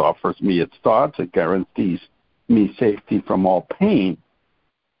actions, offers me its thoughts, it guarantees me safety from all pain.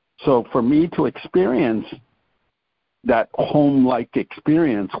 So for me to experience that home-like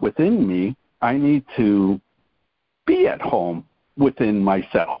experience within me, I need to be at home within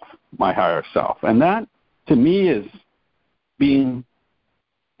myself, my higher self. And that, to me, is being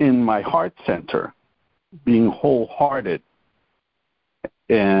in my heart center, being wholehearted,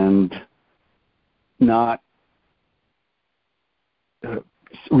 and not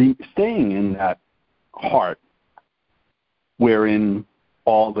staying in that heart wherein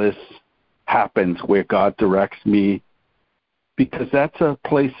all this happens, where God directs me, because that's a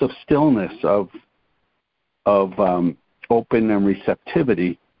place of stillness, of open and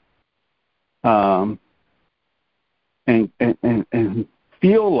receptivity, and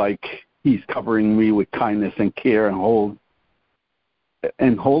feel like He's covering me with kindness and care,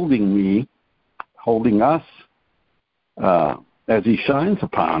 and holding us as He shines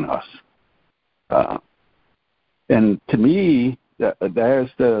upon us. And to me,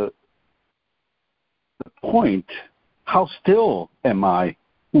 there's the point. How still am I,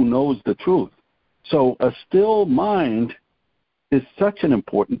 who knows the truth? So a still mind is such an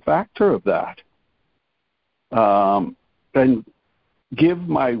important factor of that. And give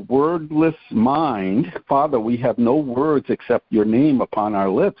my wordless mind, Father, we have no words except your name upon our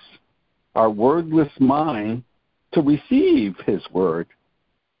lips, our wordless mind to receive His word,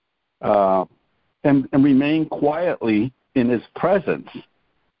 and remain quietly in His presence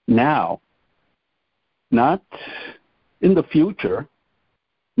now, not in the future,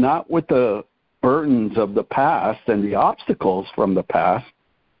 not with the burdens of the past and the obstacles from the past,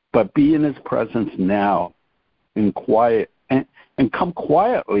 but be in His presence now, in quiet, and come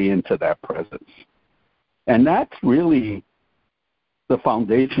quietly into that presence. And that's really the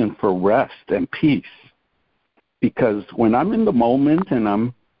foundation for rest and peace. Because when I'm in the moment and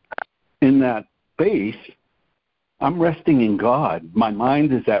I'm in that space, I'm resting in God. My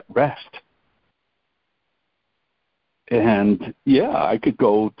mind is at rest. And yeah, I could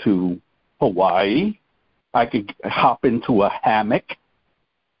go to Hawaii. I could hop into a hammock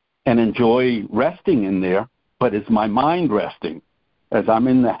and enjoy resting in there. But is my mind resting? As I'm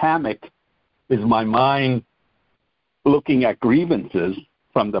in the hammock, is my mind looking at grievances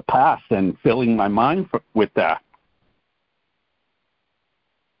from the past and filling my mind with that?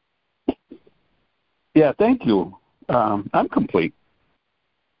 Yeah, thank you. I'm complete.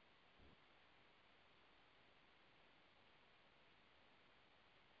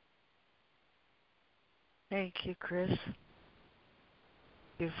 Thank you, Chris. Thank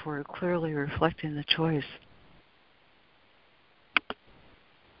you for clearly reflecting the choice.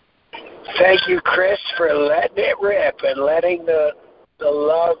 Thank you, Chris, for letting it rip and letting the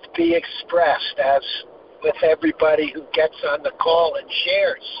love be expressed, as with everybody who gets on the call and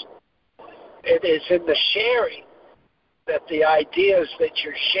shares. It is in the sharing that the ideas that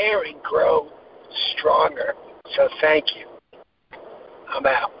you're sharing grow stronger. So thank you. I'm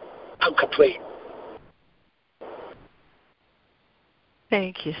out. I'm complete.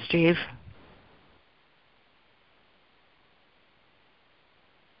 Thank you, Steve.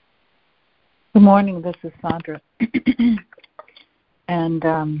 Good morning, this is Sandra. And,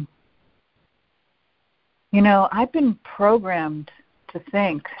 I've been programmed to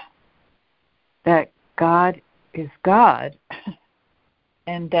think that God is God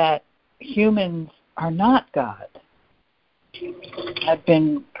and that humans are not God. I've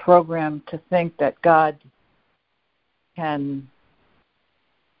been programmed to think that God can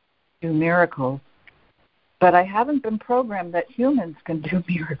do miracles, but I haven't been programmed that humans can do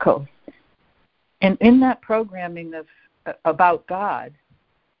miracles. And in that programming about God,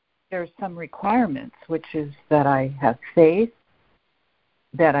 there's some requirements, which is that I have faith,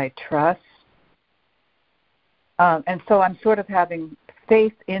 that I trust. And so I'm sort of having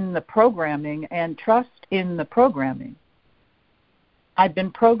faith in the programming and trust in the programming. I've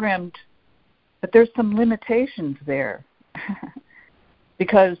been programmed, but there's some limitations there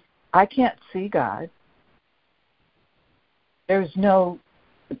because I can't see God. There's no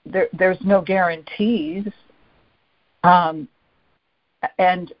guarantees. And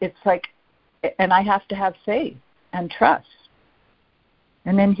it's like, and I have to have faith and trust.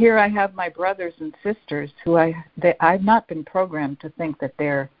 And then here I have my brothers and sisters who I've not been programmed to think that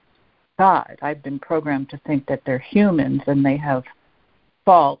they're God. I've been programmed to think that they're humans and they have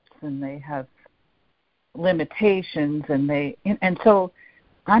faults and they have limitations and so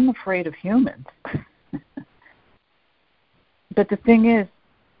I'm afraid of humans. But the thing is,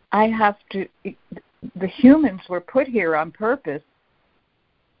 the humans were put here on purpose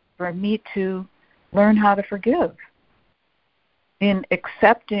for me to learn how to forgive. In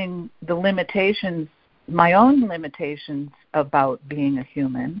accepting the limitations, my own limitations about being a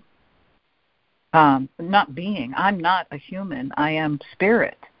human, I'm not a human, I am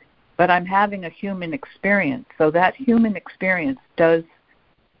spirit, but I'm having a human experience. So that human experience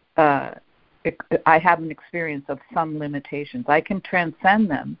I have an experience of some limitations. I can transcend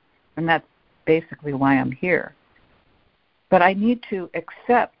them, and that's basically why I'm here. But I need to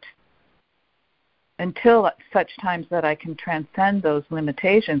accept, until such times that I can transcend those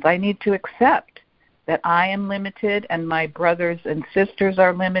limitations, I need to accept that I am limited and my brothers and sisters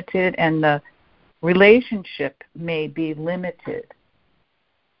are limited and the relationship may be limited.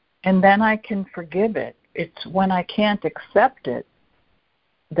 And then I can forgive it. It's when I can't accept it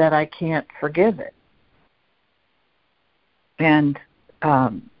that I can't forgive it. And,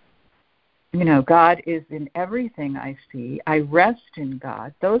 God is in everything I see. I rest in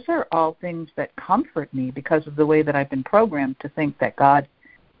God. Those are all things that comfort me because of the way that I've been programmed to think that God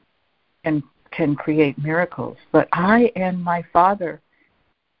can create miracles. But I and my Father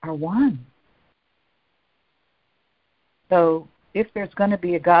are one. So if there's going to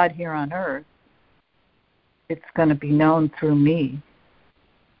be a God here on earth, it's going to be known through me,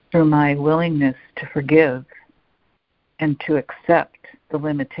 through my willingness to forgive and to accept the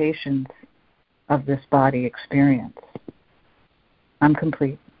limitations of this body experience. I'm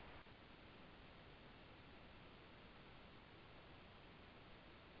complete.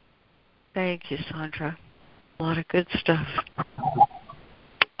 Thank you, Sandra. A lot of good stuff.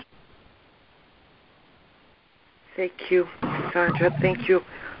 Thank you, Sandra. Thank you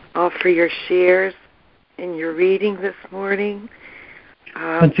all for your shares and your reading this morning.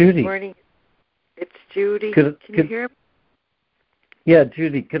 Judy. Good morning. It's Judy. Can you hear me? Yeah,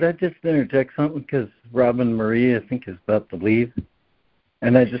 Judy, could I just interject something? Because Robin Marie, I think, is about to leave.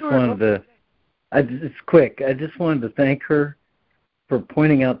 And I just wanted to, it's quick, I just wanted to thank her for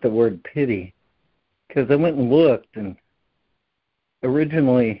pointing out the word pity. Because I went and looked, and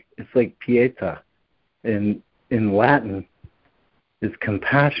originally it's like pietà. In Latin is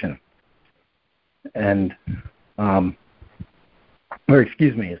compassion. And,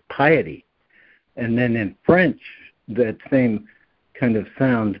 is piety. And then in French, that same kind of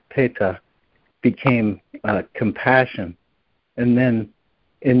sound, pietà, became compassion. And then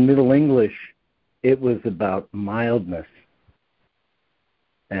in Middle English, it was about mildness.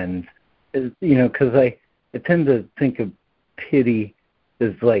 And, because I tend to think of pity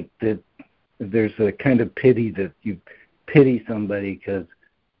as like there's a kind of pity that you pity somebody because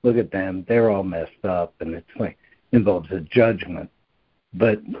look at them, they're all messed up, and it's like involves a judgment.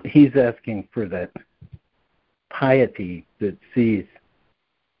 But he's asking for that piety that sees,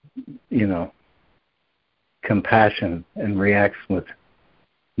 compassion and reacts with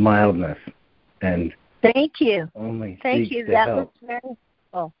mildness and thank you. Only thank you. That help. was very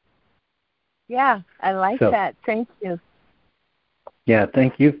helpful. Yeah, I like that. Thank you. Yeah,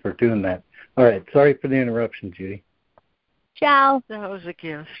 thank you for doing that. All right, sorry for the interruption, Judy. Ciao. That was a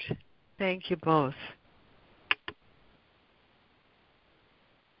gift. Thank you both.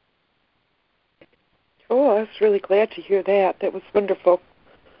 Oh, I was really glad to hear that. That was wonderful.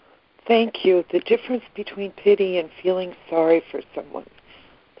 Thank you. The difference between pity and feeling sorry for someone.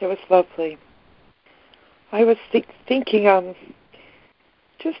 That was lovely. I was thinking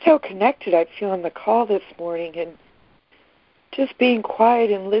just how connected I feel on the call this morning, and just being quiet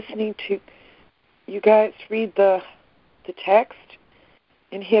and listening to you guys read the text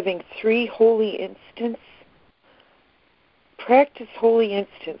and having 3 holy instants. Practice holy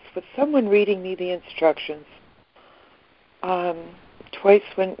instants with someone reading me the instructions. Twice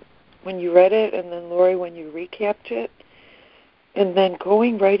when when you read it, and then Lori when you recapped it, and then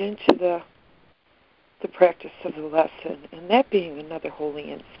going right into the practice of the lesson, and that being another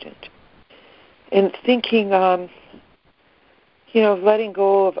holy instant. And thinking, letting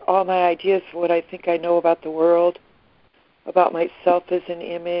go of all my ideas of what I think I know about the world, about myself as an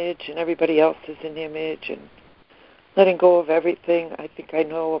image and everybody else as an image, and letting go of everything I think I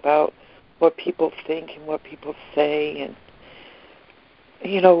know about what people think and what people say, and,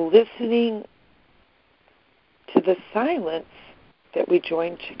 listening to the silence that we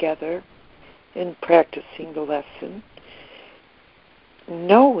joined together in practicing the lesson,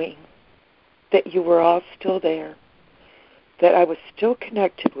 knowing that you were all still there, that I was still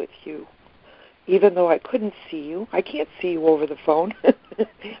connected with you, even though I couldn't see you. I can't see you over the phone.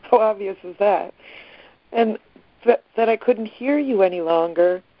 How obvious is that? And that I couldn't hear you any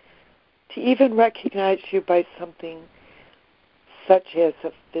longer, to even recognize you by something such as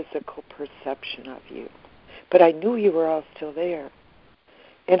a physical perception of you. But I knew you were all still there.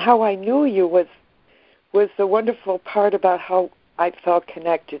 And how I knew you was the wonderful part about how I felt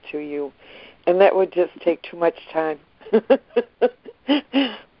connected to you. And that would just take too much time. But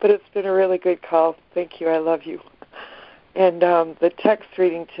it's been a really good call. Thank you. I love you. And the text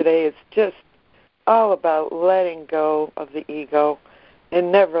reading today is just all about letting go of the ego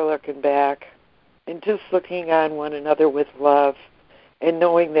and never looking back, and just looking on one another with love and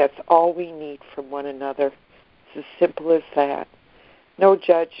knowing that's all we need from one another. It's as simple as that. No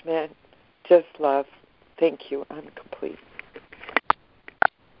judgment, just love. Thank you. I'm complete.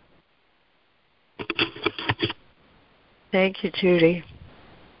 Thank you, Judy.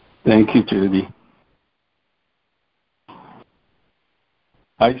 Thank you, Judy.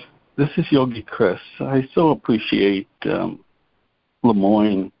 This is Yogi Chris. I so appreciate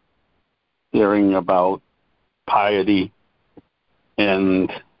Lemoyne hearing about piety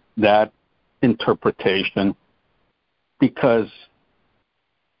and that interpretation, because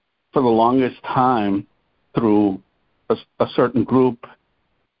for the longest time through a certain group,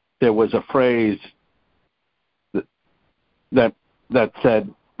 there was a phrase that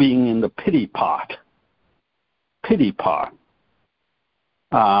said being in the pity pot. Pity pot.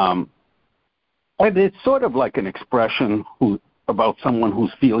 And it's sort of like an expression about someone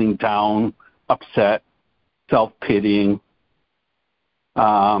who's feeling down, upset, self-pitying.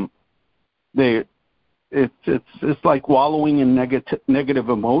 It's like wallowing in negative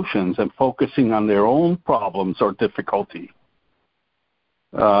emotions and focusing on their own problems or difficulty.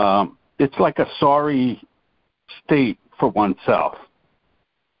 It's like a sorry state for oneself.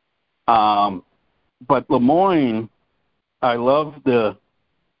 But Lemoyne, I love the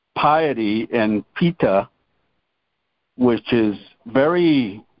piety and pita, which is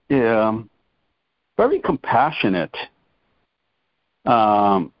very, very compassionate.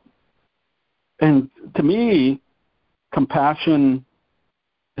 And to me, compassion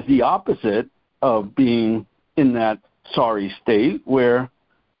is the opposite of being in that sorry state, where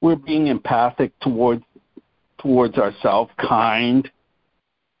we're being empathic towards ourselves, kind.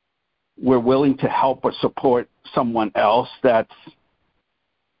 We're willing to help or support someone else that's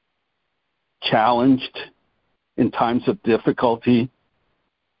challenged in times of difficulty.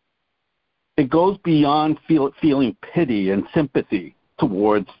 It goes beyond feeling pity and sympathy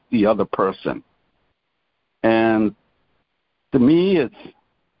towards the other person. And to me, it's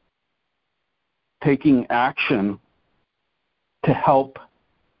taking action to help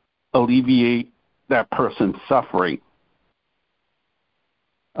alleviate that person's suffering.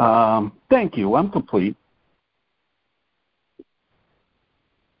 Thank you. I'm complete.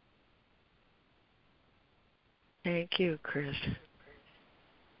 Thank you, Chris.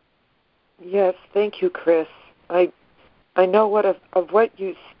 Yes, thank you, Chris. I know of what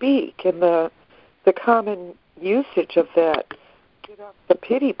you speak, and the common usage of that. Get off the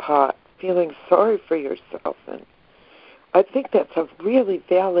pity pot, feeling sorry for yourself, and I think that's a really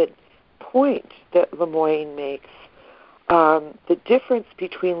valid point that Lemoyne makes. The difference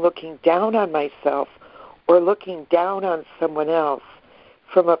between looking down on myself or looking down on someone else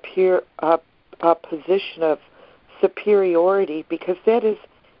from a position of superiority, because that is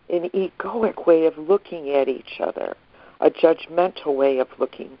an egoic way of looking at each other, a judgmental way of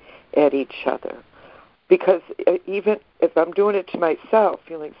looking at each other. Because even if I'm doing it to myself,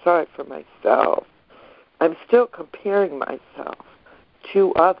 feeling sorry for myself, I'm still comparing myself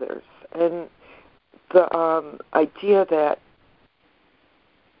to others. And the idea that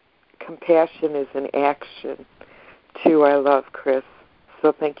compassion is an action, too, I love, Chris.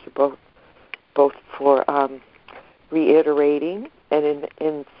 So thank you both for reiterating, and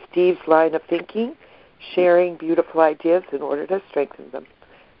in Steve's line of thinking, sharing beautiful ideas in order to strengthen them.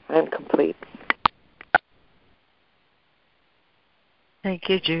 I'm complete. Thank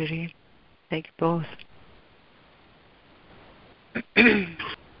you, Judy. Thank you both.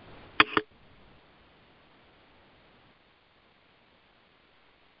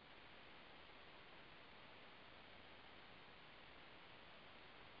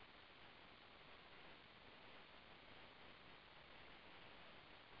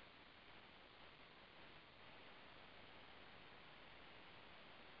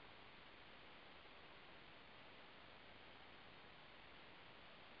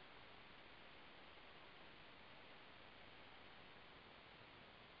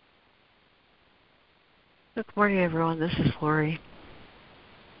 Good morning, everyone. This is Lori.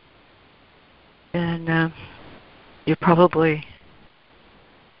 And you probably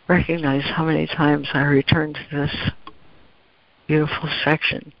recognize how many times I return to this beautiful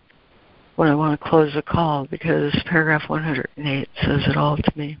section when I want to close the call, because paragraph 108 says it all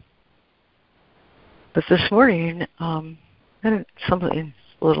to me. But this morning, I did something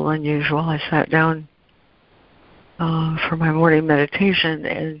a little unusual. I sat down for my morning meditation,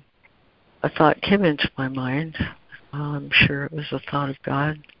 and a thought came into my mind. I'm sure it was the thought of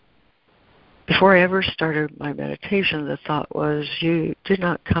God. Before I ever started my meditation, the thought was, you did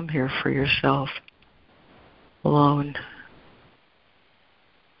not come here for yourself alone.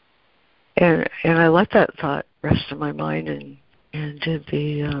 And I let that thought rest in my mind and did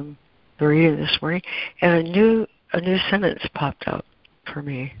the reading this morning, and a new sentence popped out for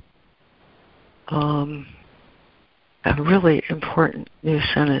me. A really important new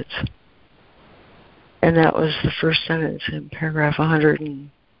sentence. And that was the first sentence in paragraph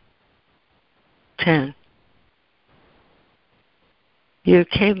 110. You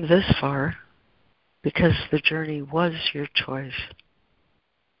came this far because the journey was your choice.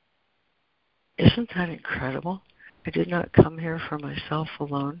 Isn't that incredible? I did not come here for myself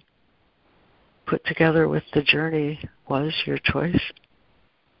alone. Put together with the journey was your choice.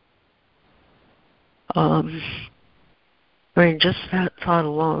 Just that thought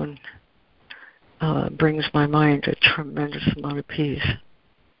alone brings my mind a tremendous amount of peace.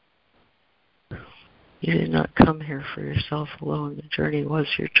 You did not come here for yourself alone. The journey was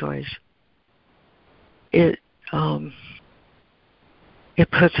your choice. It puts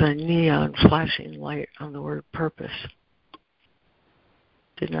a neon flashing light on the word purpose.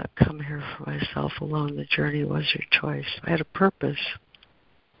 Did not come here for myself alone. The journey was your choice. I had a purpose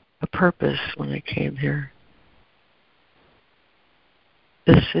when I came here.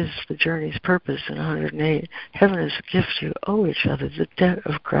 This is the journey's purpose in 108. Heaven is a gift you owe each other, the debt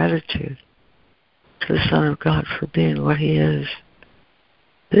of gratitude to the Son of God for being what He is.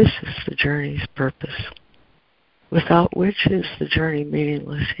 This is the journey's purpose, without which is the journey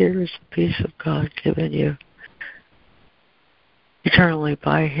meaningless. Here is the peace of God given you eternally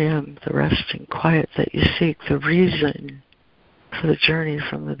by Him, the rest and quiet that you seek, the reason for the journey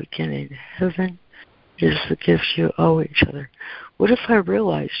from the beginning. Heaven is the gift you owe each other. What if I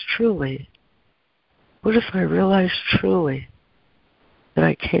realized truly that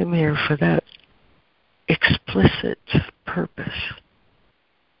I came here for that explicit purpose,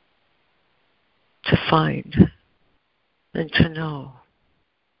 to find and to know,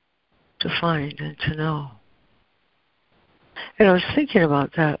 to find and to know. And I was thinking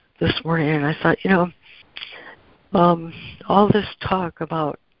about that this morning, and I thought, all this talk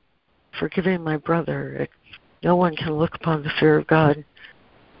about forgiving my brother, no one can look upon the fear of God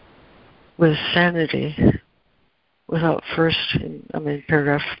with sanity without first, I'm in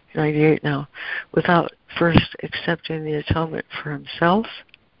paragraph 98 now, without first accepting the atonement for himself.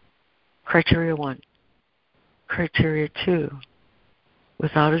 Criteria 1. Criteria 2.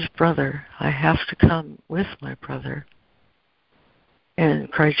 Without his brother, I have to come with my brother.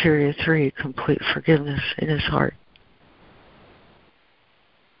 And criteria 3, complete forgiveness in his heart.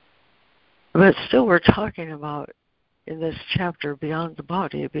 But still we're talking about, in this chapter, beyond the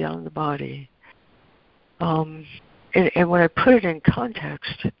body. And when I put it in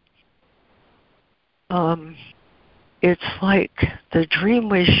context, it's like the dream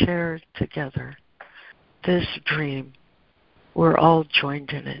we share together, this dream, we're all joined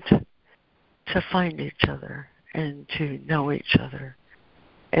in it to find each other and to know each other.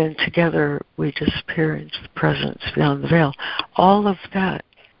 And together we disappear into the presence beyond the veil. All of that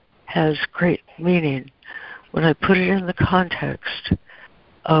has great meaning when I put it in the context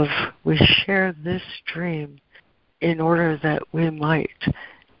of we share this dream in order that we might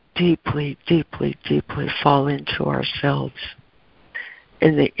deeply, deeply, deeply fall into ourselves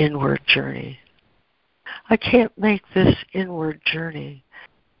in the inward journey. I can't make this inward journey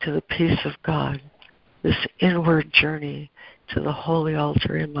to the peace of God, this inward journey to the holy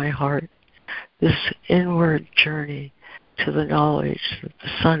altar in my heart, this inward journey to the knowledge that the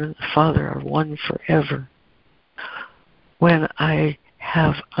Son and the Father are one forever. When I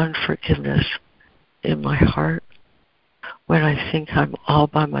have unforgiveness in my heart, when I think I'm all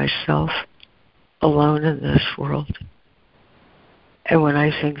by myself, alone in this world, and when I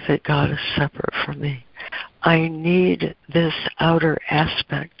think that God is separate from me, I need this outer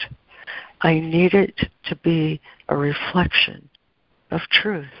aspect. I need it to be a reflection of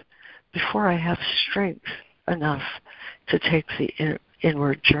truth before I have strength enough to take the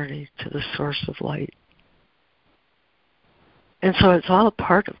inward journey to the source of light. And so it's all a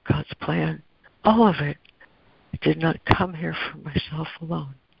part of God's plan, all of it. I did not come here for myself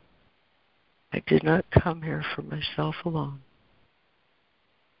alone. I did not come here for myself alone.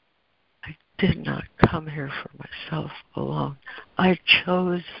 I did not come here for myself alone. I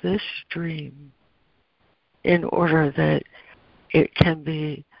chose this dream in order that it can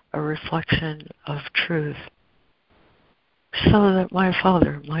be a reflection of truth, so that my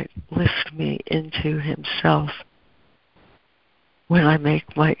Father might lift me into Himself when I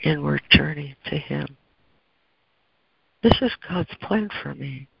make my inward journey to Him. This is God's plan for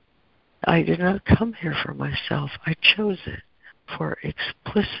me. I did not come here for myself. I chose it for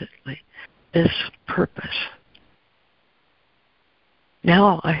explicitly this purpose.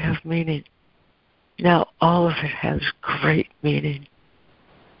 Now I have meaning. Now all of it has great meaning.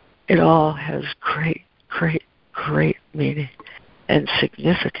 It all has great, great, great meaning and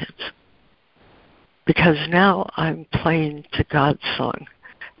significance. Because now I'm playing to God's song,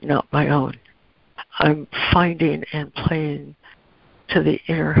 not my own. I'm finding and playing to the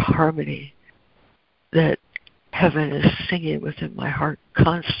inner harmony that heaven is singing within my heart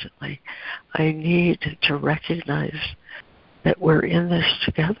constantly. I need to recognize that we're in this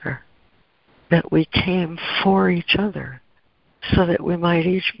together, that we came for each other, so that we might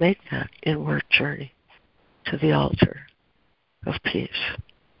each make that inward journey to the altar of peace.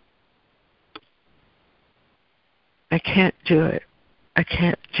 I can't do it. I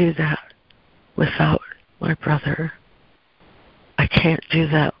can't do that without my brother. I can't do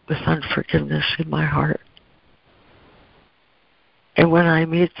that with unforgiveness in my heart. And when I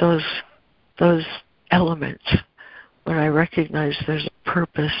meet those elements, when I recognize there's a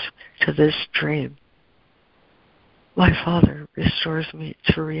purpose to this dream, my Father restores me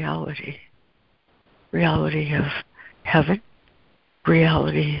to reality. Reality of heaven,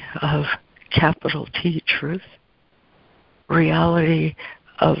 reality of capital T truth, reality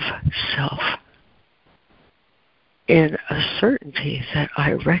of self, in a certainty that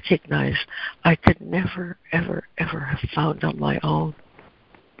I recognize I could never, ever, ever have found on my own.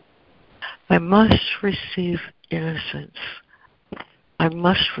 I must receive innocence. I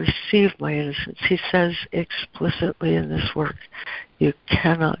must receive my innocence. He says explicitly in this work, you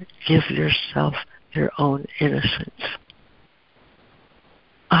cannot give yourself your own innocence.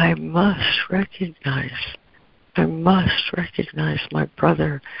 I must recognize my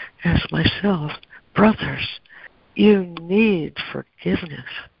brother as myself. Brothers, you need forgiveness.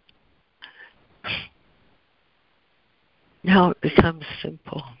 Now it becomes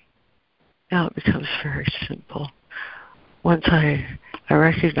simple. Now it becomes very simple. Once I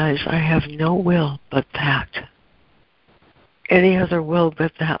recognize I have no will but that. Any other will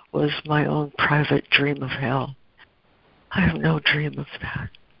but that was my own private dream of hell. I have no dream of that.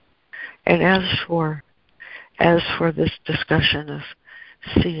 And as for this discussion of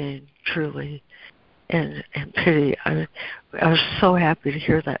seeing truly and pity, I was so happy to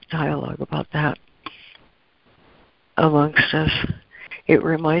hear that dialogue about that amongst us. It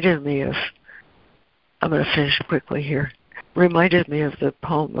reminded me of, I'm going to finish quickly here, reminded me of the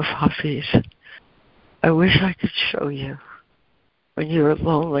poem of Hafiz. I wish I could show you, when you are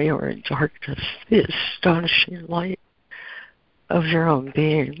lonely or in darkness, the astonishing light of your own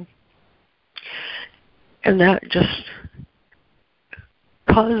being. And that just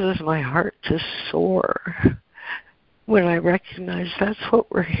causes my heart to soar when I recognize that's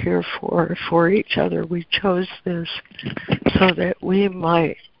what we're here for each other. We chose this so that we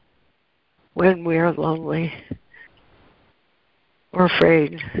might, when we are lonely or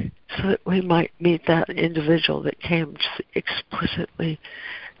afraid, so that we might meet that individual that came explicitly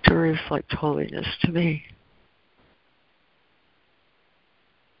to reflect holiness to me.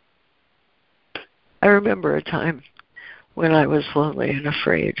 I remember a time when I was lonely and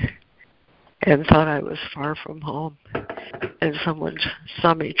afraid and thought I was far from home, and someone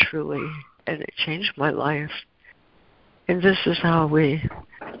saw me truly, and it changed my life. And this is how we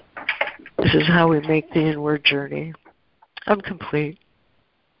make the inward journey. I'm complete.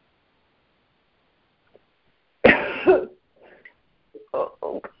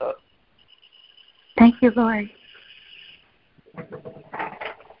 Thank you, Lord.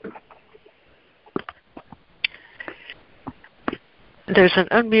 There's an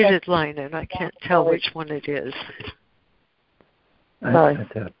unmuted line, and I can't tell which one it is. I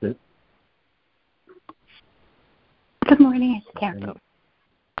tapped it. Good morning, it's Karen.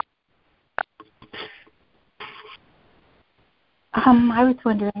 I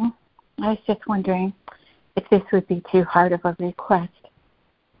was just wondering if this would be too hard of a request.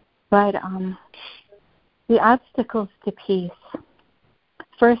 But the obstacles to peace.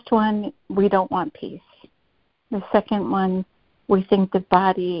 First one, we don't want peace. The second one, we think the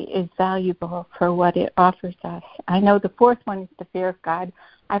body is valuable for what it offers us. I know the fourth one is the fear of God.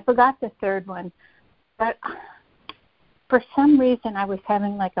 I forgot the third one. But for some reason, I was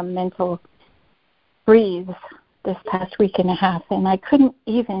having like a mental freeze this past week and a half, and I couldn't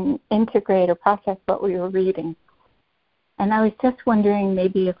even integrate or process what we were reading. And I was just wondering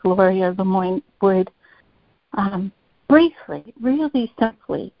maybe if Lori or Lemoyne would briefly, really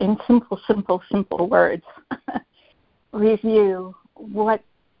simply, in simple words, review what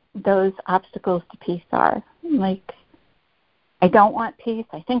those obstacles to peace are. Like, I don't want peace.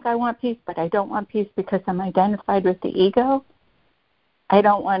 I think I want peace, but I don't want peace because I'm identified with the ego. I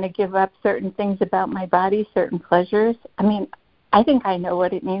don't want to give up certain things about my body, certain pleasures. I mean, I think I know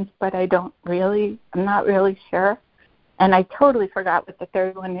what it means, but I'm not really sure. And I totally forgot what the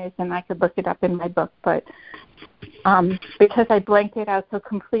third one is, and I could look it up in my book. But because I blanked it out so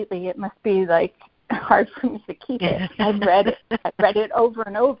completely, it must be like hard for me to keep it. I read it over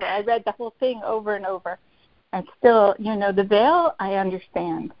and over. I read the whole thing over and over. And still, the veil, I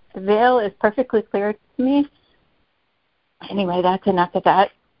understand. The veil is perfectly clear to me. Anyway, that's enough of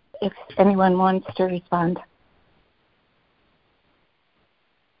that. If anyone wants to respond.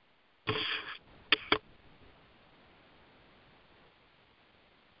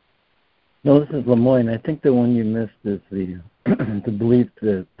 No, this is Lemoyne. I think the one you missed is the the belief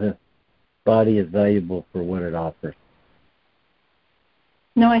that the body is valuable for what it offers.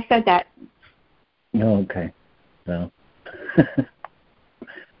 No, I said that. No, okay. So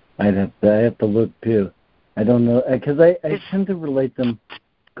I have to look too. I don't know because I tend to relate them.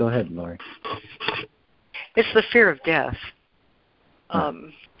 Go ahead, Lori. It's the fear of death.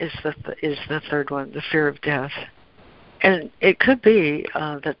 Is the third one, the fear of death. And it could be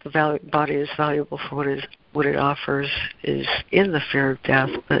that the body is valuable for what it offers is in the fear of death,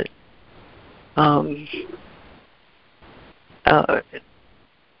 but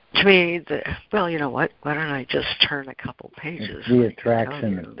to me, you know what? Why don't I just turn a couple pages? The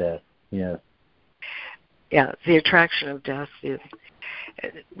attraction of death, yes. Yeah, the attraction of death.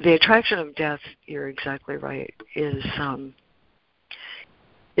 The attraction of death, you're exactly right, is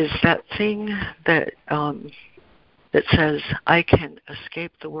that thing that says I can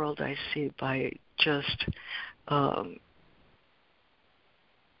escape the world I see by just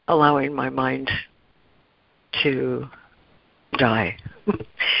allowing my mind to die. In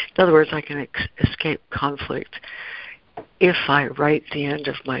other words, I can escape conflict if I write the end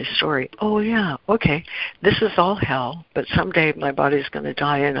of my story. Oh yeah, okay, this is all hell, but someday my body's going to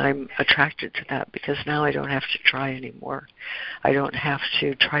die, and I'm attracted to that because now I don't have to try anymore. I don't have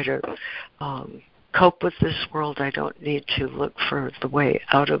to try to cope with this world. I don't need to look for the way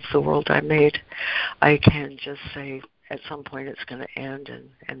out of the world I made. I can just say at some point it's going to end,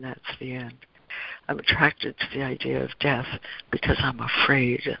 and that's the end. I'm attracted to the idea of death because I'm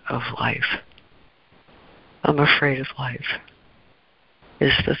afraid of life. I'm afraid of life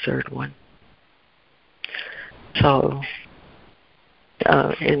is the third one. So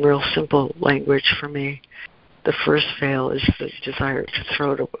in real simple language for me, the first veil is the desire to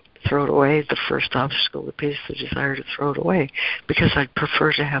throw it away. The first obstacle to peace, the desire to throw it away, because I'd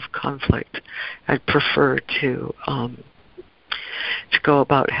prefer to have conflict. I'd prefer to go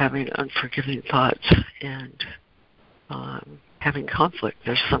about having unforgiving thoughts and having conflict.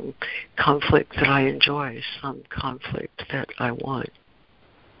 There's some conflict that I enjoy, some conflict that I want.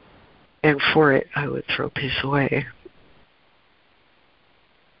 And for it, I would throw peace away.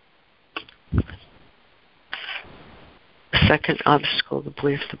 The second obstacle, the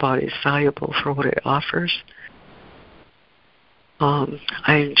belief the body is valuable for what it offers.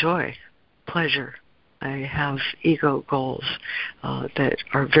 I enjoy pleasure. I have ego goals that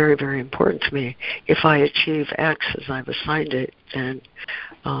are very, very important to me. If I achieve X as I've assigned it, then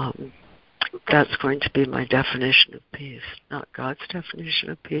that's going to be my definition of peace. Not God's definition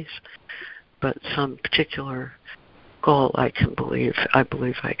of peace, but some particular goal I believe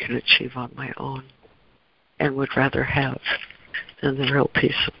I can achieve on my own and would rather have than the real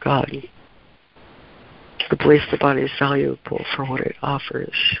peace of God. The belief the body is valuable for what it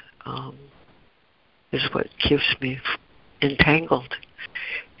offers is what keeps me entangled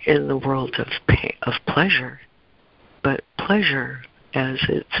in the world of pain, of pleasure. But pleasure, as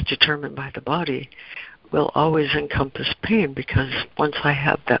it's determined by the body, will always encompass pain, because once I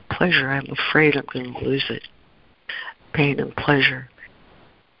have that pleasure, I'm afraid I'm going to lose it. Pain and pleasure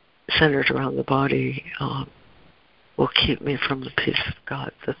centered around the body will keep me from the peace of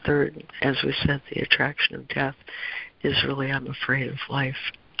God. The third, as we said, the attraction of death, is really I'm afraid of life.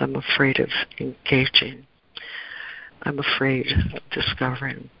 I'm afraid of engaging. I'm afraid of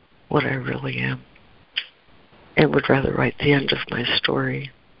discovering what I really am, and would rather write the end of my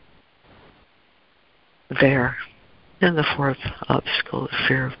story there. And the fourth obstacle, the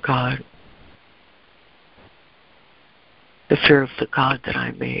fear of God. The fear of the God that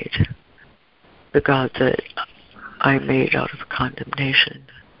I made. The God that I made out of condemnation,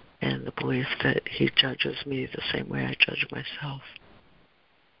 and the belief that he judges me the same way I judge myself.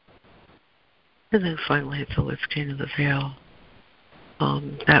 And then finally, the lifting of the veil.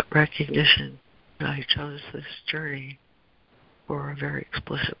 That recognition that I chose this journey for a very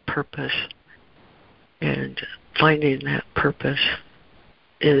explicit purpose, and finding that purpose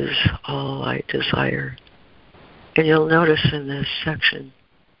is all I desire. And you'll notice in this section,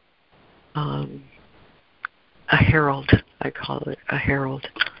 a herald, I call it a herald.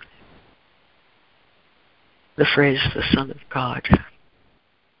 The phrase, the Son of God,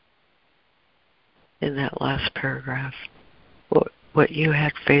 in that last paragraph. What you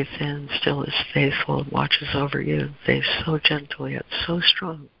had faith in still is faithful and watches over you, and faith so gentle yet so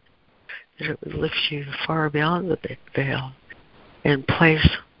strong that it would lift you far beyond the big veil and place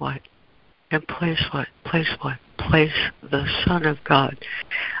what? And place what? Place what? Place the Son of God.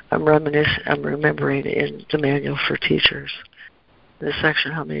 I'm remembering in the Manual for Teachers, in the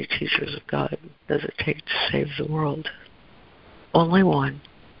section, how many teachers of God does it take to save the world? Only one.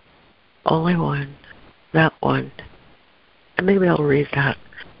 Only one. That one. And maybe I'll read that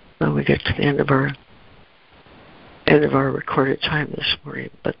when we get to the end of our recorded time this morning.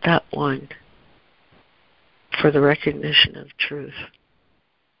 But that one, for the recognition of truth,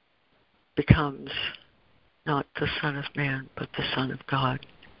 becomes not the Son of Man, but the Son of God.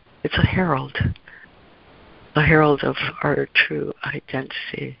 It's a herald of our true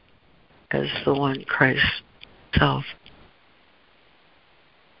identity as the one Christ Himself.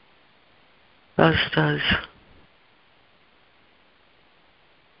 Thus does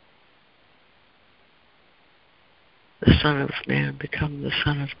the Son of Man become the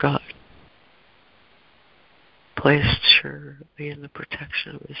Son of God, placed surely in the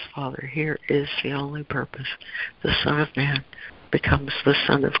protection of His Father. Here is the only purpose. The Son of Man becomes the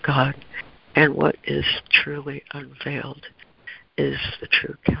Son of God, and what is truly unveiled is the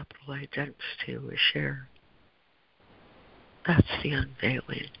true capital identity we share. That's the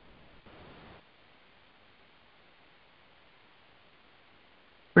unveiling.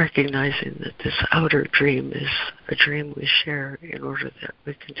 Recognizing that this outer dream is a dream we share in order that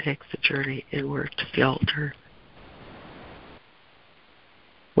we can take the journey inward to the altar,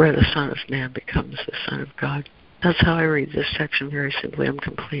 where the Son of Man becomes the Son of God. That's how I read this section very simply. I'm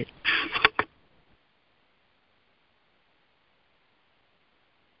complete.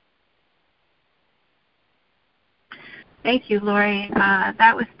 Thank you, Lori.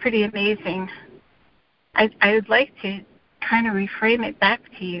 That was pretty amazing. I would like to kind of reframe it back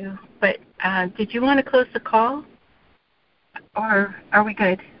to you, but did you want to close the call, or are we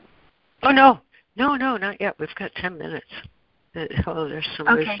good? Oh, no, not yet. We've got 10 minutes. Oh, there's some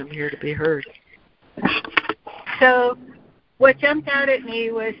wisdom here to be heard. So what jumped out at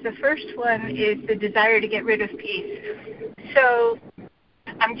me was the first one is the desire to get rid of peace. So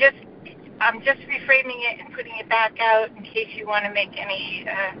I'm just reframing it and putting it back out in case you want to make any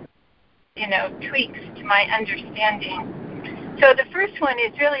tweaks to my understanding. So the first one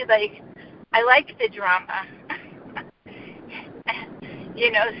is really like, I like the drama.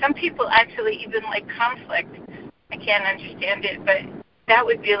 Some people actually even like conflict. I can't understand it, but that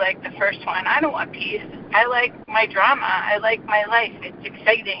would be like the first one. I don't want peace. I like my drama. I like my life. It's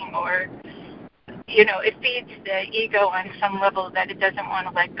exciting, or, it feeds the ego on some level that it doesn't want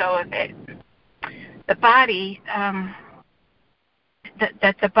to let go of it. The body,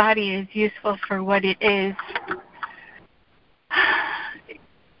 that the body is useful for what it is. I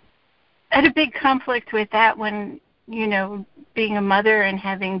had a big conflict with that when, being a mother and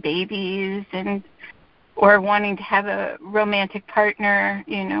having babies or wanting to have a romantic partner,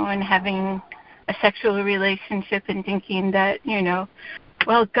 and having a sexual relationship and thinking that,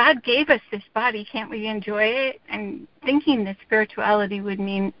 well, God gave us this body, can't we enjoy it? And thinking that spirituality would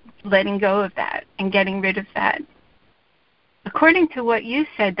mean letting go of that and getting rid of that. According to what you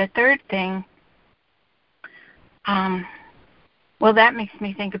said, the third thing, well, that makes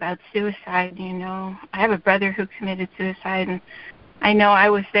me think about suicide, you know. I have a brother who committed suicide, and I know I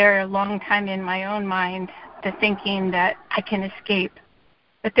was there a long time in my own mind, the thinking that I can escape.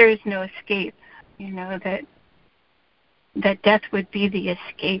 But there is no escape, you know, that death would be the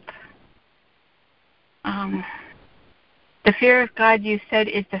escape. The fear of God, you said,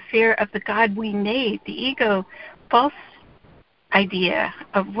 is the fear of the God we made, the ego, false idea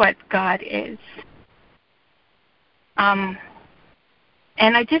of what God is.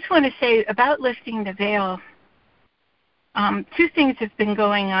 And I just want to say about lifting the veil, two things have been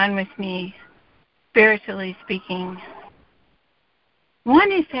going on with me, spiritually speaking.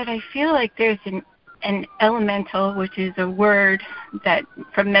 One is that I feel like there's an elemental, which is a word that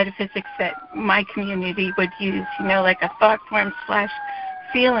from metaphysics that my community would use, you know, like a thought form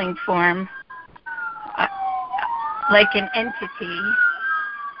 / feeling form, like an entity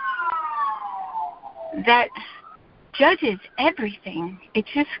that judges everything. It's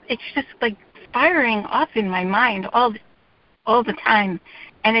just like firing off in my mind all the time,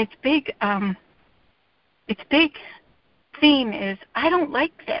 and its big theme is I don't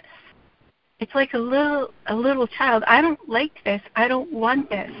like this. It's like a little child. I don't like this. I don't want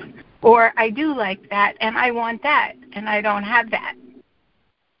this, or I do like that, and I want that, and I don't have that,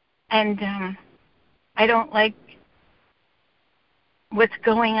 and I don't like what's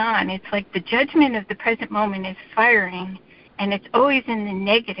going on. It's like the judgment of the present moment is firing, and it's always in the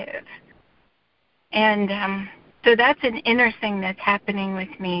negative. And so that's an inner thing that's happening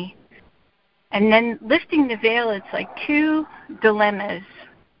with me. And then lifting the veil, it's like two dilemmas.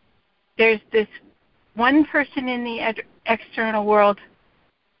 There's this one person in the external world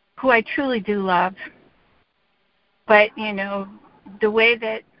who I truly do love, but, you know, the way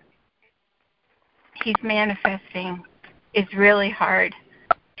that he's manifesting is really hard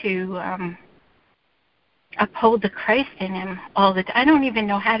to uphold the Christ in him all the time. I don't even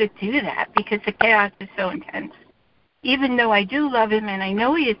know how to do that because the chaos is so intense. Even though I do love him and I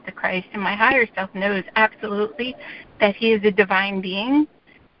know he is the Christ, and my higher self knows absolutely that he is a divine being,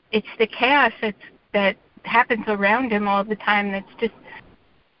 it's the chaos that happens around him all the time that's just,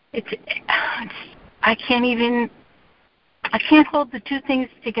 I can't hold the two things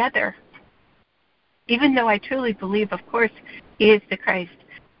together. Even though I truly believe, of course, he is the Christ.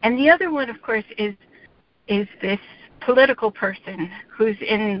 And the other one, of course, is this political person who's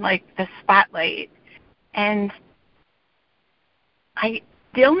in, like, the spotlight. And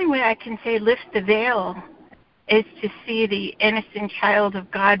the only way I can say lift the veil is to see the innocent child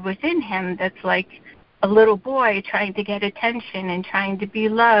of God within him that's like a little boy trying to get attention and trying to be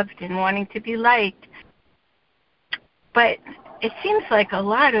loved and wanting to be liked. But it seems like a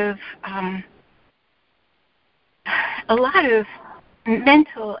lot of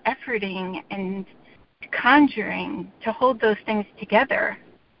mental efforting and conjuring to hold those things together.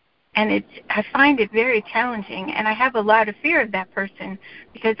 And I find it very challenging, and I have a lot of fear of that person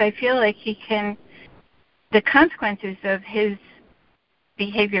because I feel like the consequences of his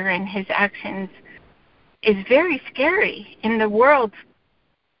behavior and his actions is very scary in the world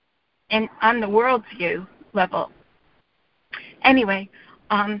and on the worldview level. Anyway,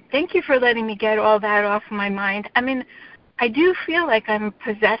 thank you for letting me get all that off my mind. I mean, I do feel like I'm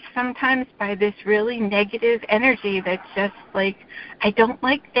possessed sometimes by this really negative energy that's just like, I don't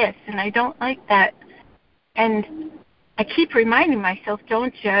like this and I don't like that. And I keep reminding myself,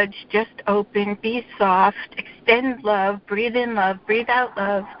 don't judge, just open, be soft, extend love, breathe in love, breathe out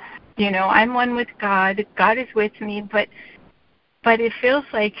love. You know, I'm one with God. God is with me, but it feels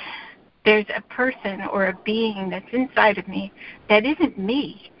like there's a person or a being that's inside of me that isn't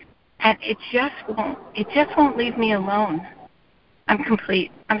me. And it just won't leave me alone. I'm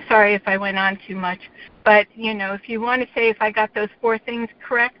complete. I'm sorry if I went on too much. But, you know, if you want to say if I got those 4 things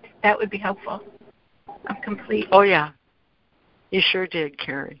correct, that would be helpful. I'm complete. Oh, yeah. You sure did,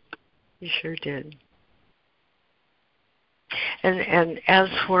 Karen. You sure did. And as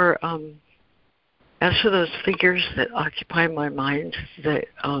for those figures that occupy my mind that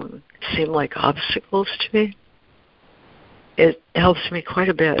seem like obstacles to me, it helps me quite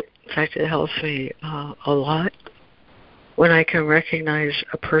a bit. In fact, it helps me a lot when I can recognize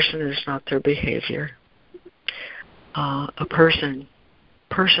a person is not their behavior. A person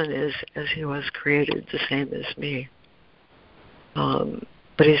is as he was created, the same as me.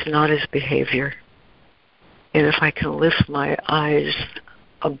 But he's not his behavior. And if I can lift my eyes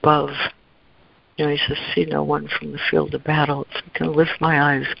above, you know, he says, see no one from the field of battle. If I can lift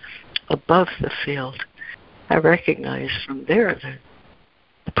my eyes above the field, I recognize from there that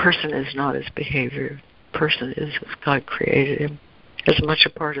The person is not his behavior. The person is as God created him, as much a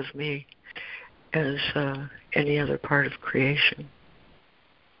part of me as any other part of creation.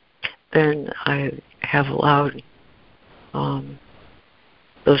 Then I have allowed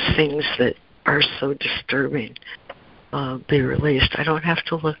those things that are so disturbing be released. I don't have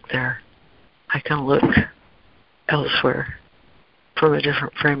to look there. I can look elsewhere from a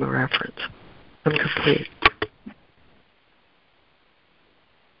different frame of reference. I'm complete.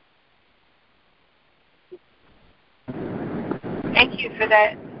 Thank you for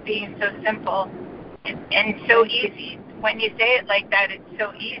that being so simple and so easy. When you say it like that, it's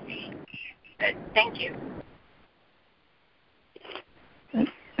so easy. But thank you.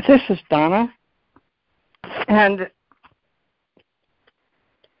 This is Donna, and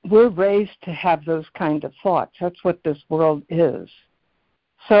we're raised to have those kind of thoughts. That's what this world is.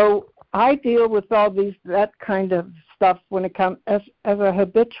 So I deal with that kind of stuff when it comes as a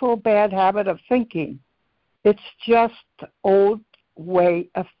habitual bad habit of thinking. It's just old way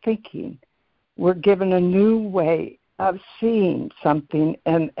of thinking. We're given a new way of seeing something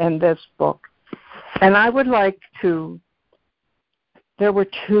in this book. And I would like to, there were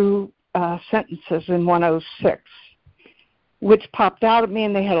two sentences in 106 which popped out at me,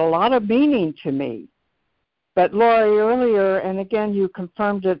 and they had a lot of meaning to me. But Laurie, earlier, and again you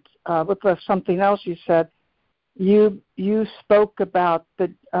confirmed it with something else you said, you spoke about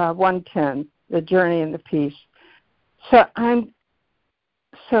the 110, the journey and the peace.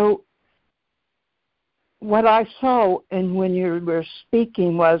 So what I saw and when you were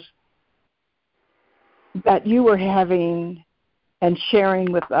speaking was that you were having and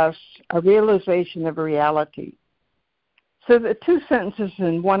sharing with us a realization of reality. So the two sentences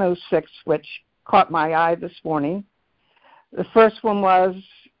in 106 which caught my eye this morning, the first one was,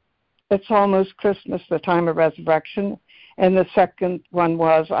 it's almost Christmas, the time of resurrection. And the second one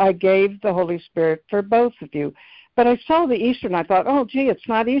was, I gave the Holy Spirit for both of you. But I saw the Easter and I thought, oh, gee, it's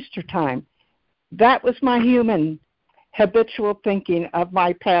not Easter time. That was my human habitual thinking of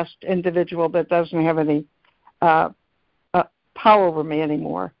my past individual that doesn't have any power over me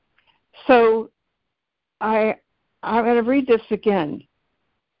anymore. So I'm going to read this again.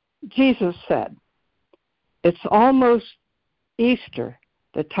 Jesus said, it's almost Easter,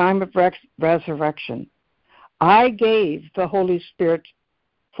 the time of resurrection. I gave the Holy Spirit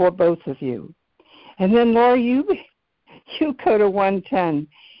for both of you. And then, Laura, you go to 110.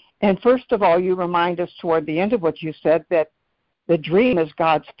 And first of all, you remind us toward the end of what you said that the dream is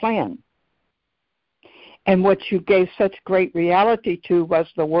God's plan. And what you gave such great reality to was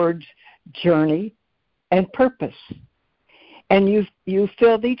the words journey and purpose. And you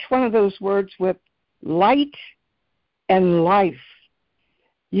filled each one of those words with light and life.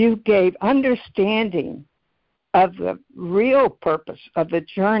 You gave understanding of the real purpose of the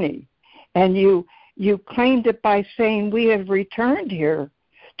journey. And you claimed it by saying we have returned here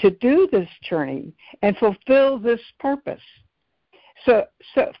to do this journey and fulfill this purpose. So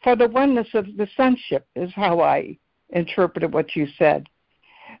for the oneness of the sonship is how I interpreted what you said.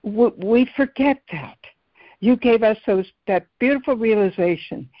 We forget that. You gave us that beautiful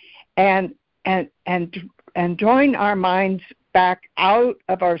realization and drawing our minds back out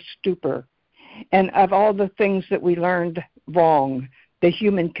of our stupor and of all the things that we learned wrong, the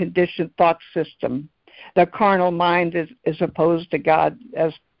human conditioned thought system. The carnal mind is opposed to God,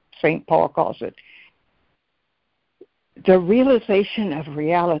 as St. Paul calls it. The realization of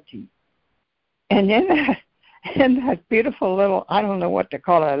reality. And in that beautiful little, I don't know what to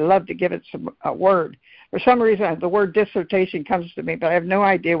call it, I love to give it a word. For some reason, the word dissertation comes to me, but I have no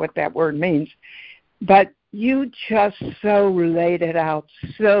idea what that word means. But you just so laid it out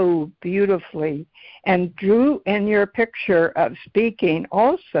so beautifully and drew in your picture of speaking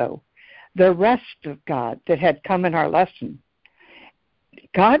also the rest of God that had come in our lesson.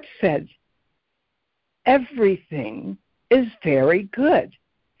 God said, everything is very good.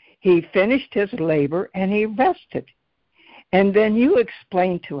 He finished his labor and he rested. And then you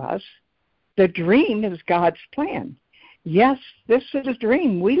explained to us, the dream is God's plan. Yes, this is a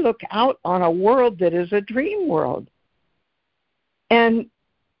dream. We look out on a world that is a dream world. And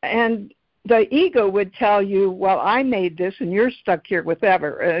the ego would tell you, well, I made this and you're stuck here with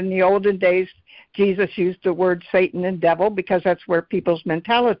ever. In the olden days, Jesus used the word Satan and devil because that's where people's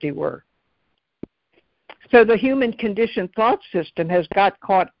mentality were. So the human conditioned thought system has got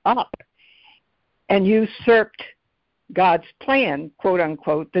caught up and usurped God's plan, quote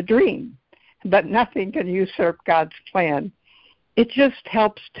unquote, the dream. But nothing can usurp God's plan. It just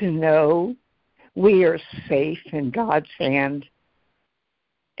helps to know we are safe in God's hand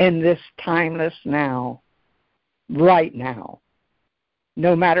in this timeless now, right now.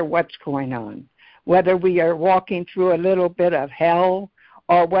 no matter what's going on. Whether we are walking through a little bit of hell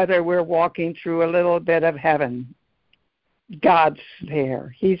or whether we're walking through a little bit of heaven, God's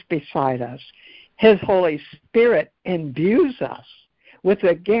there. He's beside us. His Holy Spirit imbues us with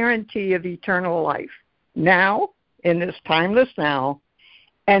a guarantee of eternal life, now, in this timeless now,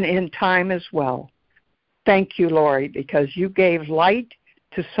 and in time as well. Thank you, Lori, because you gave light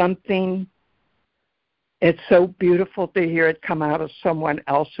to something. It's so beautiful to hear it come out of someone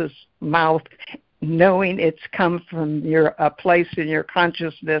else's mouth, knowing it's come from a place in your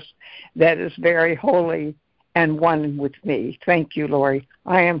consciousness that is very holy and one with me. Thank you, Lori.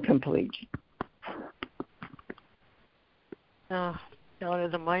 I am complete. The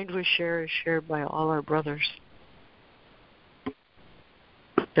mind we share is shared by all our brothers.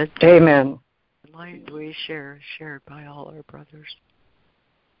 Amen. The mind we share is shared by all our brothers.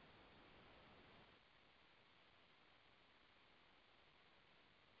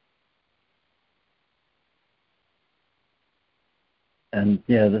 And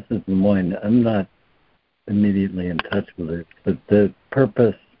yeah, this is Lemoyne. I'm not immediately in touch with it, but the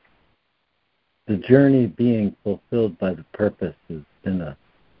purpose, the journey being fulfilled by the purpose has been a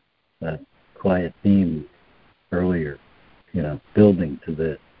quiet theme earlier, building to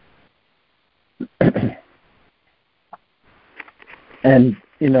this. And,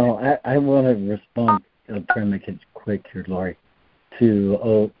 I want to respond, I'll try and make it quick here, Lori,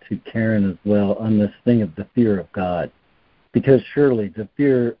 to Karen as well on this thing of the fear of God. Because surely the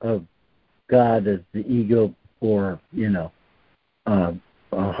fear of God as the ego or,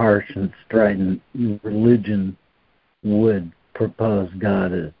 a harsh and strident religion would propose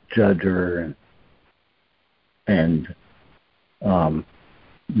God as judger and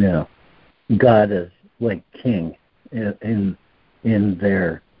God as like king in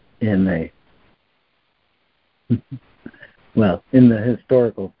the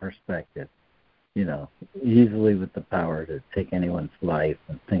historical perspective, easily with the power to take anyone's life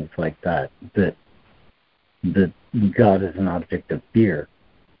and things like that, that God is an object of fear.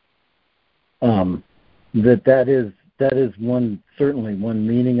 That is certainly one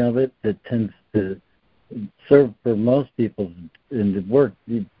meaning of it that tends to serve for most people in the work.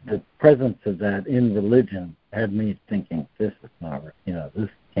 The presence of that in religion had me thinking, this is not, this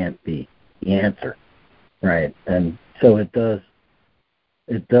can't be the answer, right? And so it does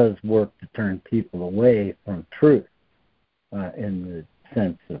work to turn people away from truth in the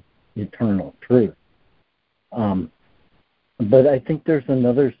sense of eternal truth. But I think there's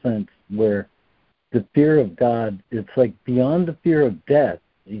another sense where the fear of God, it's like beyond the fear of death,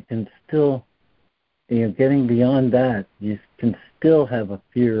 you can still, getting beyond that, you can still have a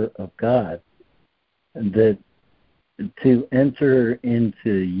fear of God. That to enter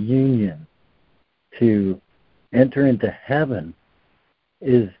into union, to enter into heaven,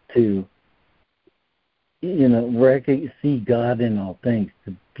 is to, see God in all things,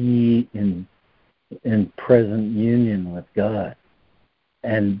 to be in present union with God.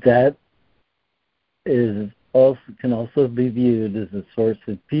 And that can also be viewed as a source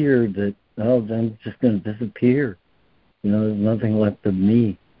of fear that, I'm just going to disappear. There's nothing left of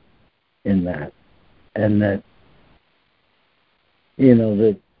me in that. And that,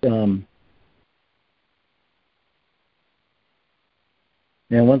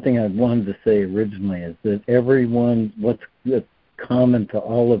 one thing I wanted to say originally is that what's common to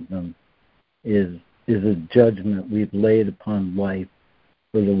all of them is a judgment we've laid upon life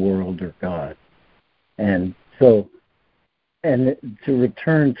for the world or God. And so, to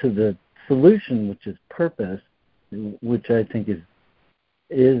return to the solution, which is purpose, which I think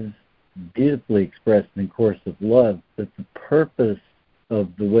is beautifully expressed in Course of Love, that the purpose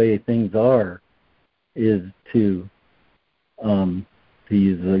of the way things are is to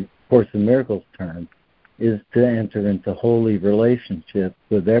use the Course in Miracles term, is to enter into holy relationship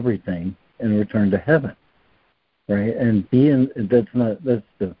with everything and return to heaven, right? And that's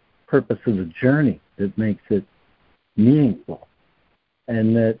the purpose of the journey that makes it meaningful,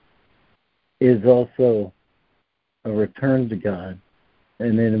 and that is also a return to God,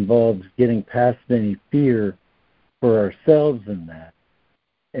 and it involves getting past any fear for ourselves in that,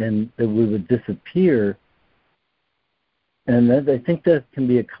 and that we would disappear. And that, I think that can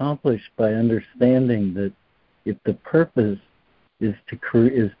be accomplished by understanding that if the purpose is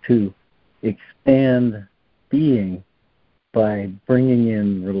to expand being by bringing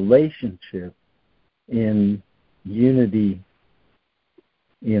in relationship in unity,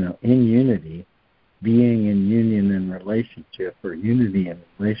 in unity, being in union and relationship, or unity and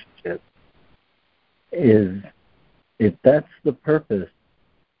relationship, if that's the purpose,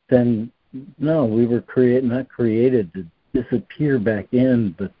 then no, we were not created to disappear back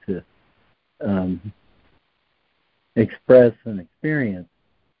in, but to express and experience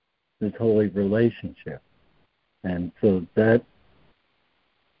this holy relationship. And so that,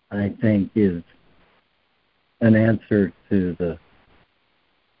 I think, is an answer to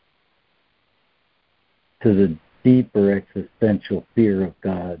the deeper existential fear of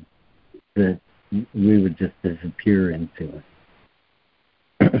God, that we would just disappear into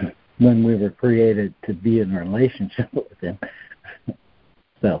it when we were created to be in a relationship with Him.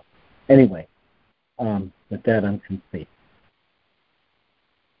 So, anyway, with that, I'm complete.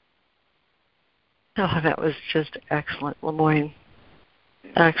 Oh, that was just excellent, Lemoyne.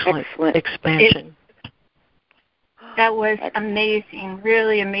 Excellent expansion. That was amazing,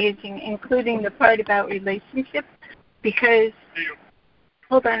 really amazing, including the part about relationships, because,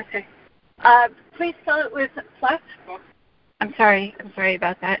 hold on a second. Please spell it with plus. I'm sorry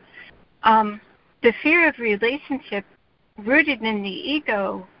about that. The fear of relationship rooted in the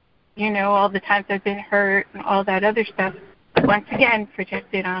ego, all the times I've been hurt and all that other stuff, once again,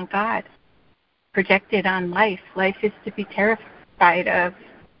 projected on God, projected on life. Life is to be terrified of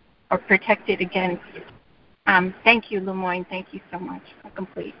or protected against. Thank you, Lemoyne. Thank you so much. I'm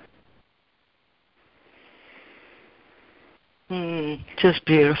complete. Just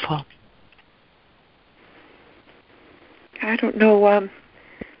beautiful. I don't know.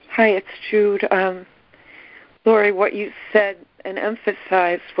 Hi, it's Jude. Lori, what you said and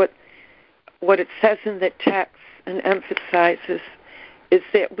emphasized, what it says in the text and emphasizes is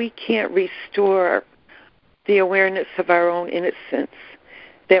that we can't restore the awareness of our own innocence,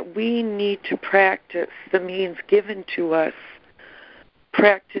 that we need to practice the means given to us,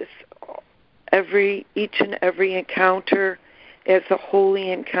 practice each and every encounter as a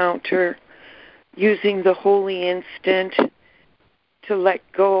holy encounter, using the holy instant to let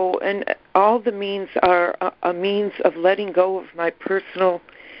go. And all the means are a means of letting go of my personal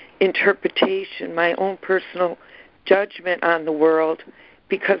interpretation, my own personal judgment on the world,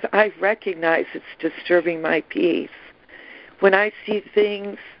 because I recognize it's disturbing my peace. When I see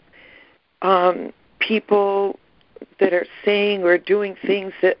things, people that are saying or doing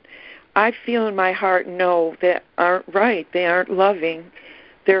things that I feel in my heart know that aren't right, they aren't loving,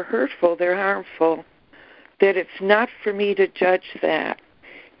 they're hurtful, they're harmful, that it's not for me to judge that,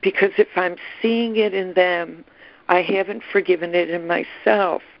 because if I'm seeing it in them, I haven't forgiven it in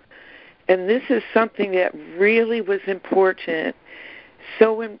myself. And this is something that really was important,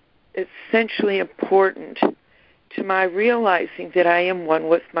 so essentially important to my realizing that I am one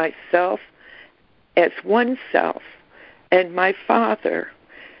with myself as one self and my Father,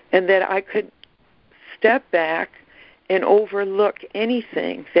 and that I could step back and overlook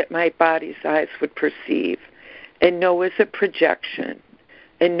anything that my body's eyes would perceive and know as a projection,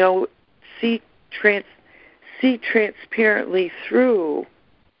 and see transparently through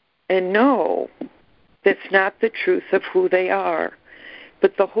and know that's not the truth of who they are.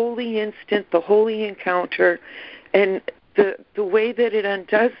 But the holy instant, the holy encounter, and the way that it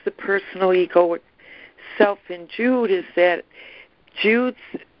undoes the personal egoic self in Jude is that Jude's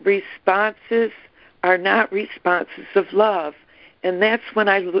responses are not responses of love, and that's when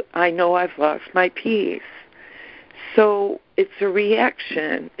I know I've lost my peace. So it's a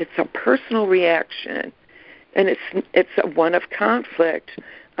reaction. It's a personal reaction, and it's a one of conflict.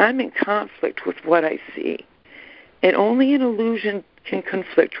 I'm in conflict with what I see, and only an illusion can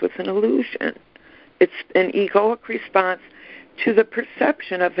conflict with an illusion. It's an egoic response to the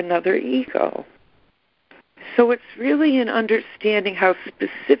perception of another ego. So it's really an understanding how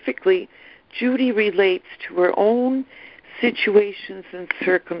specifically Judy relates to her own situations and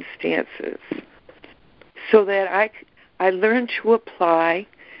circumstances, so that I learn to apply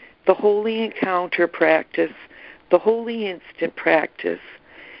the holy encounter practice, the holy instant practice,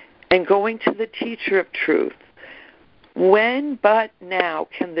 and going to the teacher of truth. When but now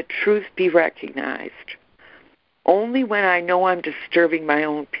can the truth be recognized? Only when I know I'm disturbing my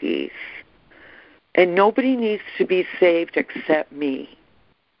own peace. And nobody needs to be saved except me.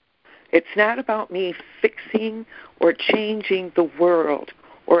 It's not about me fixing or changing the world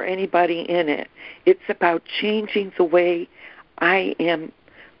or anybody in it. It's about changing the way I am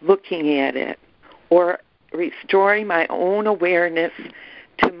looking at it, or restoring my own awareness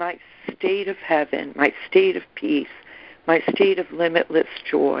to my state of heaven, my state of peace, my state of limitless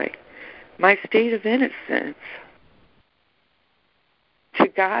joy, my state of innocence, to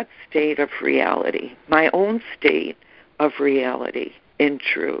God's state of reality, my own state of reality in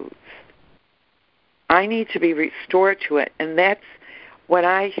truth. I need to be restored to it, and that's when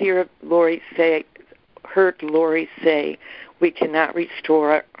I heard Lori say, we cannot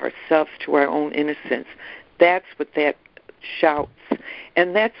restore ourselves to our own innocence. That's what that shouts.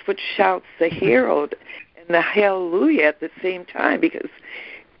 And that's what shouts the hero and the hallelujah at the same time, because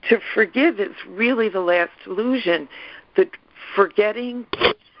to forgive is really the last illusion. The forgetting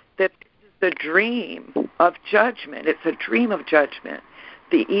that the dream of judgment. It's a dream of judgment.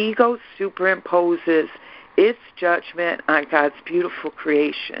 The ego superimposes its judgment on God's beautiful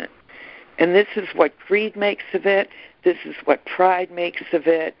creation. And this is what greed makes of it. This is what pride makes of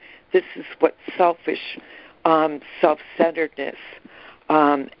it. This is what selfish self-centeredness,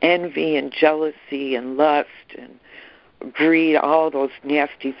 envy and jealousy and lust and greed, all those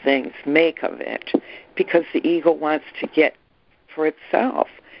nasty things make of it, because the ego wants to get for itself.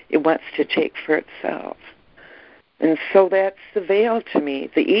 It wants to take for itself. And so that's the veil to me.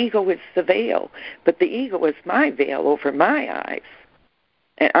 The ego is the veil, but the ego is my veil over my eyes.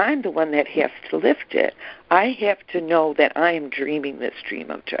 And I'm the one that has to lift it. I have to know that I am dreaming this dream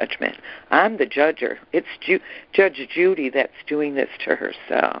of judgment. I'm the judger. It's Judge Judy that's doing this to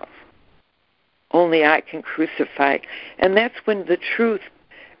herself. Only I can crucify. And that's when the truth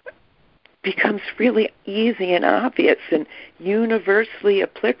becomes really easy and obvious and universally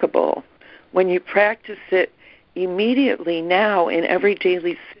applicable. When you practice it immediately now in every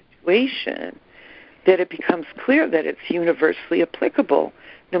daily situation, that it becomes clear that it's universally applicable.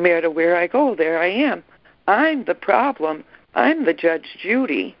 No matter where I go, there I am. I'm the problem. I'm the Judge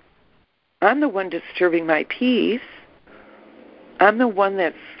Judy. I'm the one disturbing my peace. I'm the one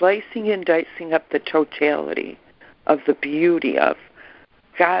that's slicing and dicing up the totality of the beauty of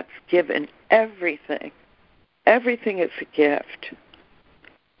God's given everything. Everything is a gift.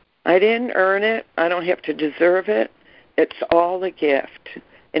 I didn't earn it. I don't have to deserve it. It's all a gift.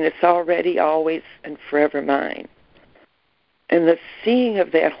 And it's already, always, and forever mine. And the seeing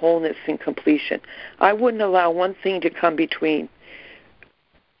of that wholeness and completion, I wouldn't allow one thing to come between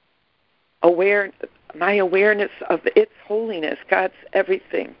my awareness of its holiness, God's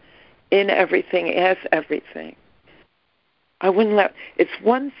everything, in everything, as everything. I wouldn't let, it's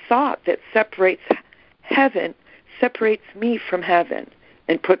one thought that separates heaven, separates me from heaven,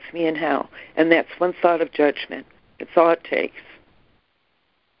 and puts me in hell. And that's one thought of judgment. It's all it takes.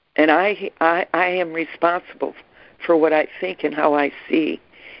 And I am responsible for what I think and how I see.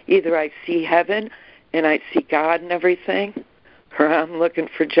 Either I see heaven and I see God and everything, or I'm looking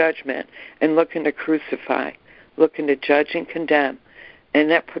for judgment and looking to crucify, looking to judge and condemn. And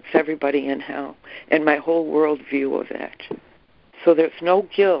that puts everybody in hell and my whole worldview of it. So there's no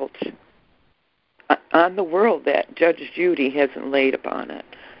guilt on the world that Judge Judy hasn't laid upon it,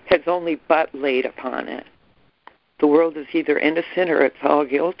 has only but laid upon it. The world is either innocent or it's all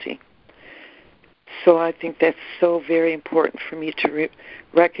guilty. So I think that's so very important for me to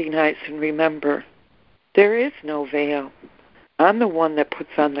recognize and remember. There is no veil. I'm the one that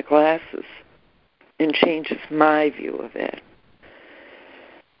puts on the glasses and changes my view of it.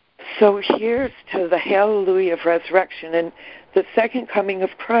 So here's to the hallelujah of resurrection and the second coming of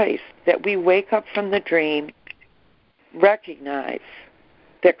Christ, that we wake up from the dream, recognize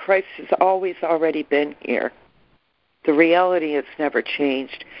that Christ has always already been here. The reality has never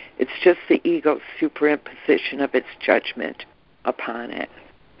changed. It's just the ego's superimposition of its judgment upon it.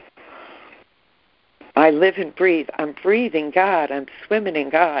 I live and breathe. I'm breathing God. I'm swimming in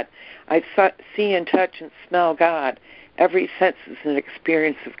God. I see and touch and smell God. Every sense is an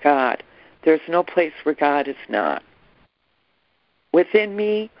experience of God. There's no place where God is not. Within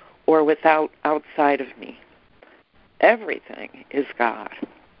me or outside of me. Everything is God.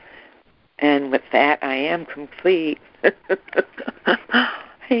 And with that, I am complete.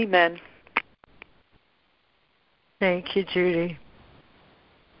 Amen. Thank you, Judy.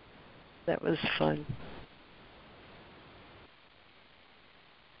 That was fun.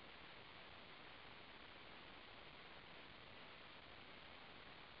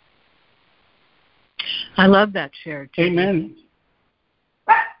 I love that share, Judy. Amen.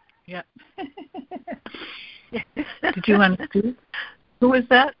 Yeah. Did you want to speak? Who was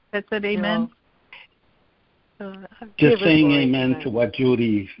that said amen? Just saying amen to what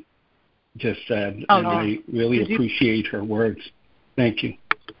Judy just said, and I really appreciate her words. Thank you.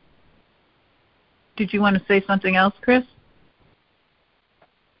 Did you want to say something else, Chris?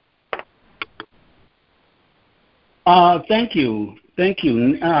 Thank you.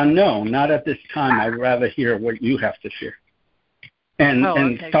 No, not at this time. I'd rather hear what you have to share. And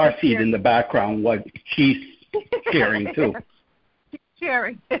Starseed in the background, what she's sharing too.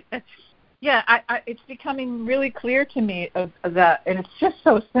 Sharing. Yeah, it's becoming really clear to me that, and it's just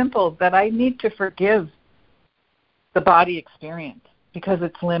so simple, that I need to forgive the body experience because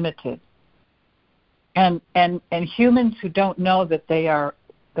it's limited. And humans who don't know that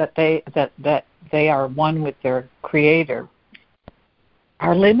they are one with their Creator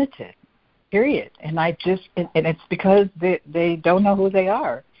are limited, period. And it's because they don't know who they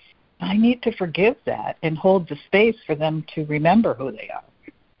are. I need to forgive that and hold the space for them to remember who they are.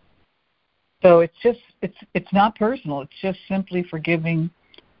 So it's not personal. It's just simply forgiving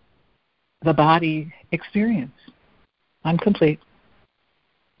the body experience. I'm complete,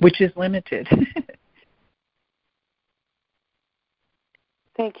 which is limited.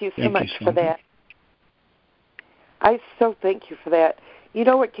 Thank you so much for that. I so thank you for that. You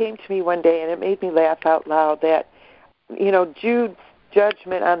know what came to me one day, and it made me laugh out loud, that, Jude's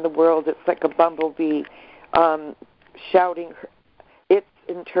judgment on the world, it's like a bumblebee shouting its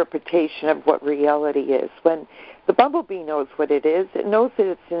interpretation of what reality is. When the bumblebee knows what it is, it knows that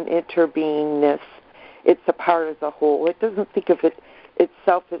it's an interbeingness. It's a part of the whole. It doesn't think of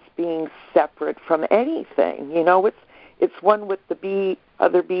itself as being separate from anything. It's one with the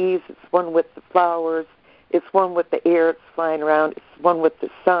other bees. It's one with the flowers. It's one with the air that's flying around. It's one with the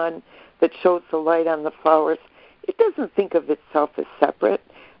sun that shows the light on the flowers. It doesn't think of itself as separate.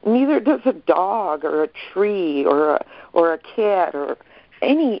 Neither does a dog or a tree or a cat or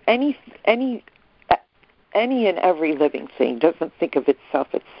any and every living thing doesn't think of itself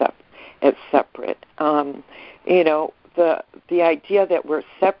as separate. The idea that we're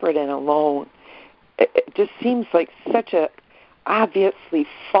separate and alone, it just seems like such a obviously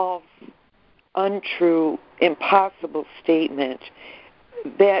false, untrue, impossible statement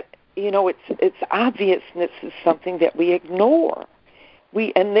that its obviousness is something that we ignore.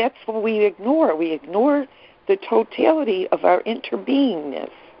 And that's what we ignore. We ignore the totality of our interbeingness,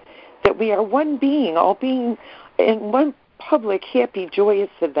 that we are one being, all being in one public, happy,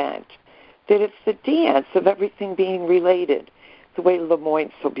 joyous event, that it's the dance of everything being related, the way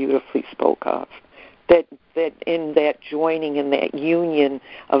Lemoyne so beautifully spoke of, that in that joining, in that union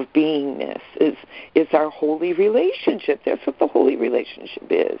of beingness is our holy relationship. That's what the holy relationship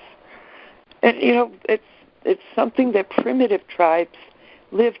is. And, it's something that primitive tribes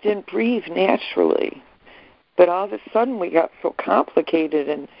lived and breathed naturally. But all of a sudden we got so complicated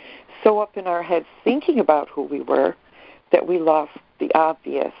and so up in our heads thinking about who we were that we lost the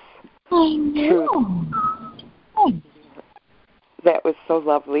obvious truth. That was so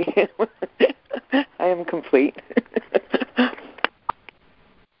lovely. I am complete.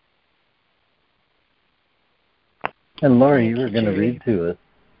 And Laurie, you were going to read to us.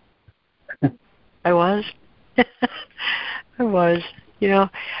 I was. I was. Here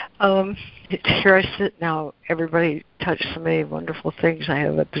I sit now. Everybody touched so many wonderful things. I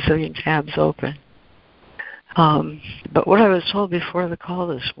have a bazillion tabs open. But what I was told before the call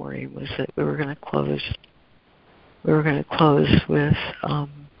this morning was that we were going to close. We were going to close with.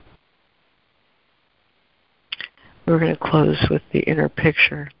 We were going to close with the inner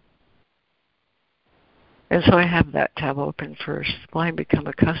picture. And so I have that tab open first. The blind become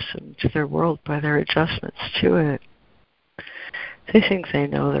accustomed to their world by their adjustments to it. They think they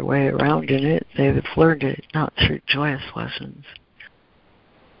know their way around in it. They've learned it not through joyous lessons,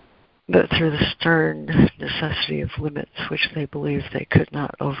 but through the stern necessity of limits which they believe they could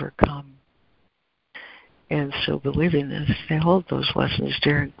not overcome. And still believing this, they hold those lessons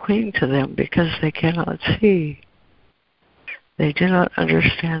dear and cling to them because they cannot see. They do not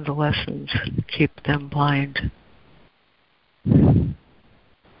understand the lessons keep them blind.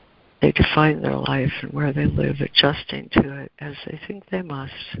 They define their life and where they live, adjusting to it as they think they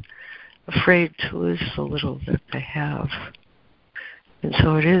must, afraid to lose the little that they have. And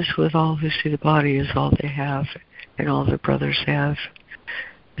so it is with all who see the body as all they have and all their brothers have.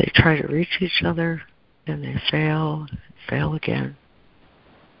 They try to reach each other, and they fail again,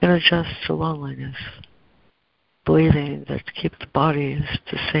 and adjust to loneliness, believing that to keep the body is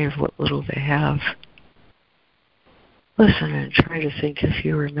to save what little they have. Listen and try to think if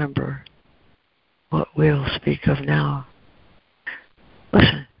you remember what we'll speak of now.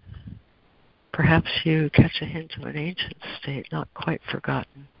 Listen. Perhaps you catch a hint of an ancient state not quite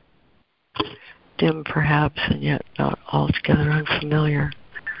forgotten. Dim perhaps, and yet not altogether unfamiliar.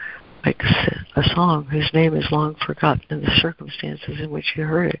 Like a song whose name is long forgotten in the circumstances in which you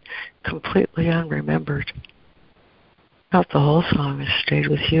heard it, completely unremembered. Not the whole song has stayed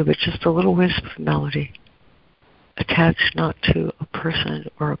with you, but just a little wisp of melody, attached not to a person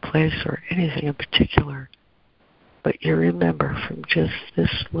or a place or anything in particular, but you remember from just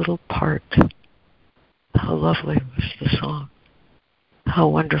this little part how lovely was the song, how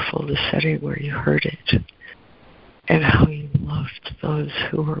wonderful the setting where you heard it, and how you loved those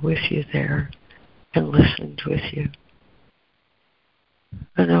who were with you there and listened with you.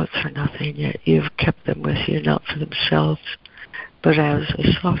 The notes are nothing, yet you've kept them with you, not for themselves, but as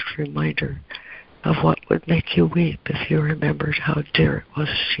a soft reminder of what would make you weep if you remembered how dear it was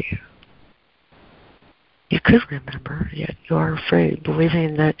to you. You could remember, yet you are afraid,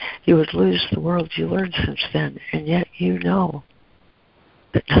 believing that you would lose the world you learned since then, and yet you know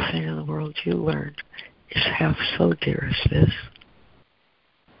that nothing in the world you learned is half so dear as this.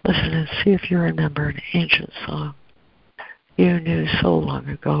 Listen and see if you remember an ancient song you knew so long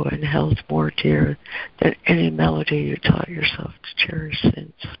ago and held more dear than any melody you taught yourself to cherish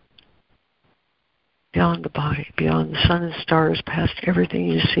since. Beyond the body, beyond the sun and stars, past everything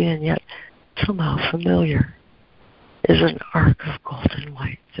you see and yet somehow familiar, is an arc of golden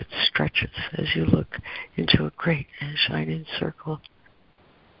light that stretches as you look into a great and shining circle,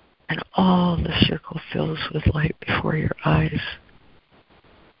 and all the circle fills with light before your eyes.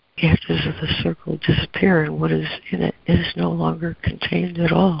 The edges of the circle disappear, and what is in it is no longer contained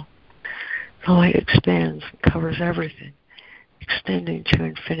at all. The light expands and covers everything, extending to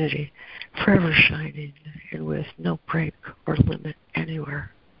infinity, forever shining, and with no break or limit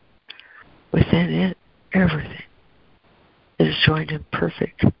anywhere. Within it, everything is joined in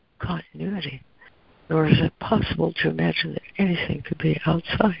perfect continuity, nor is it possible to imagine that anything could be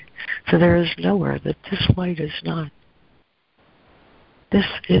outside, for there is nowhere that this light is not. This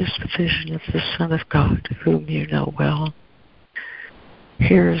is the vision of the Son of God, whom you know well.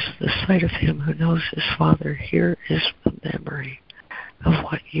 Here is the sight of him who knows his Father. Here is the memory of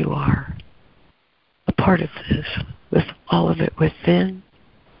what you are. A part of this, with all of it within,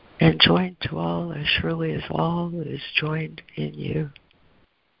 and joined to all as surely as all is joined in you.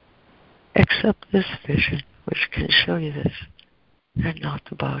 Accept this vision, which can show you this, and not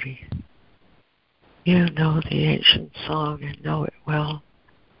the body. You know the ancient song and know it well.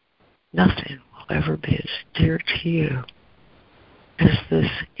 Nothing will ever be as dear to you as this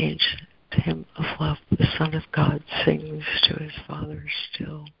ancient hymn of love the Son of God sings to his Father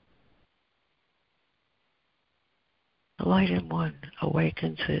still. The light in one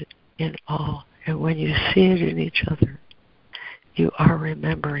awakens it in all, and when you see it in each other, you are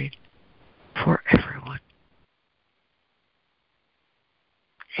remembering for everyone.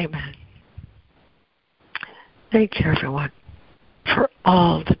 Amen. Thank you, everyone, for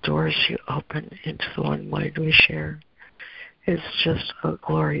all the doors you open into the one mind we share. It's just a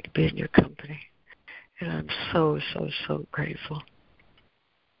glory to be in your company, and I'm so, so, so grateful.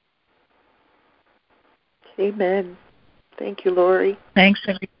 Amen. Thank you, Lori. Thanks,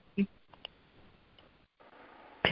 everybody.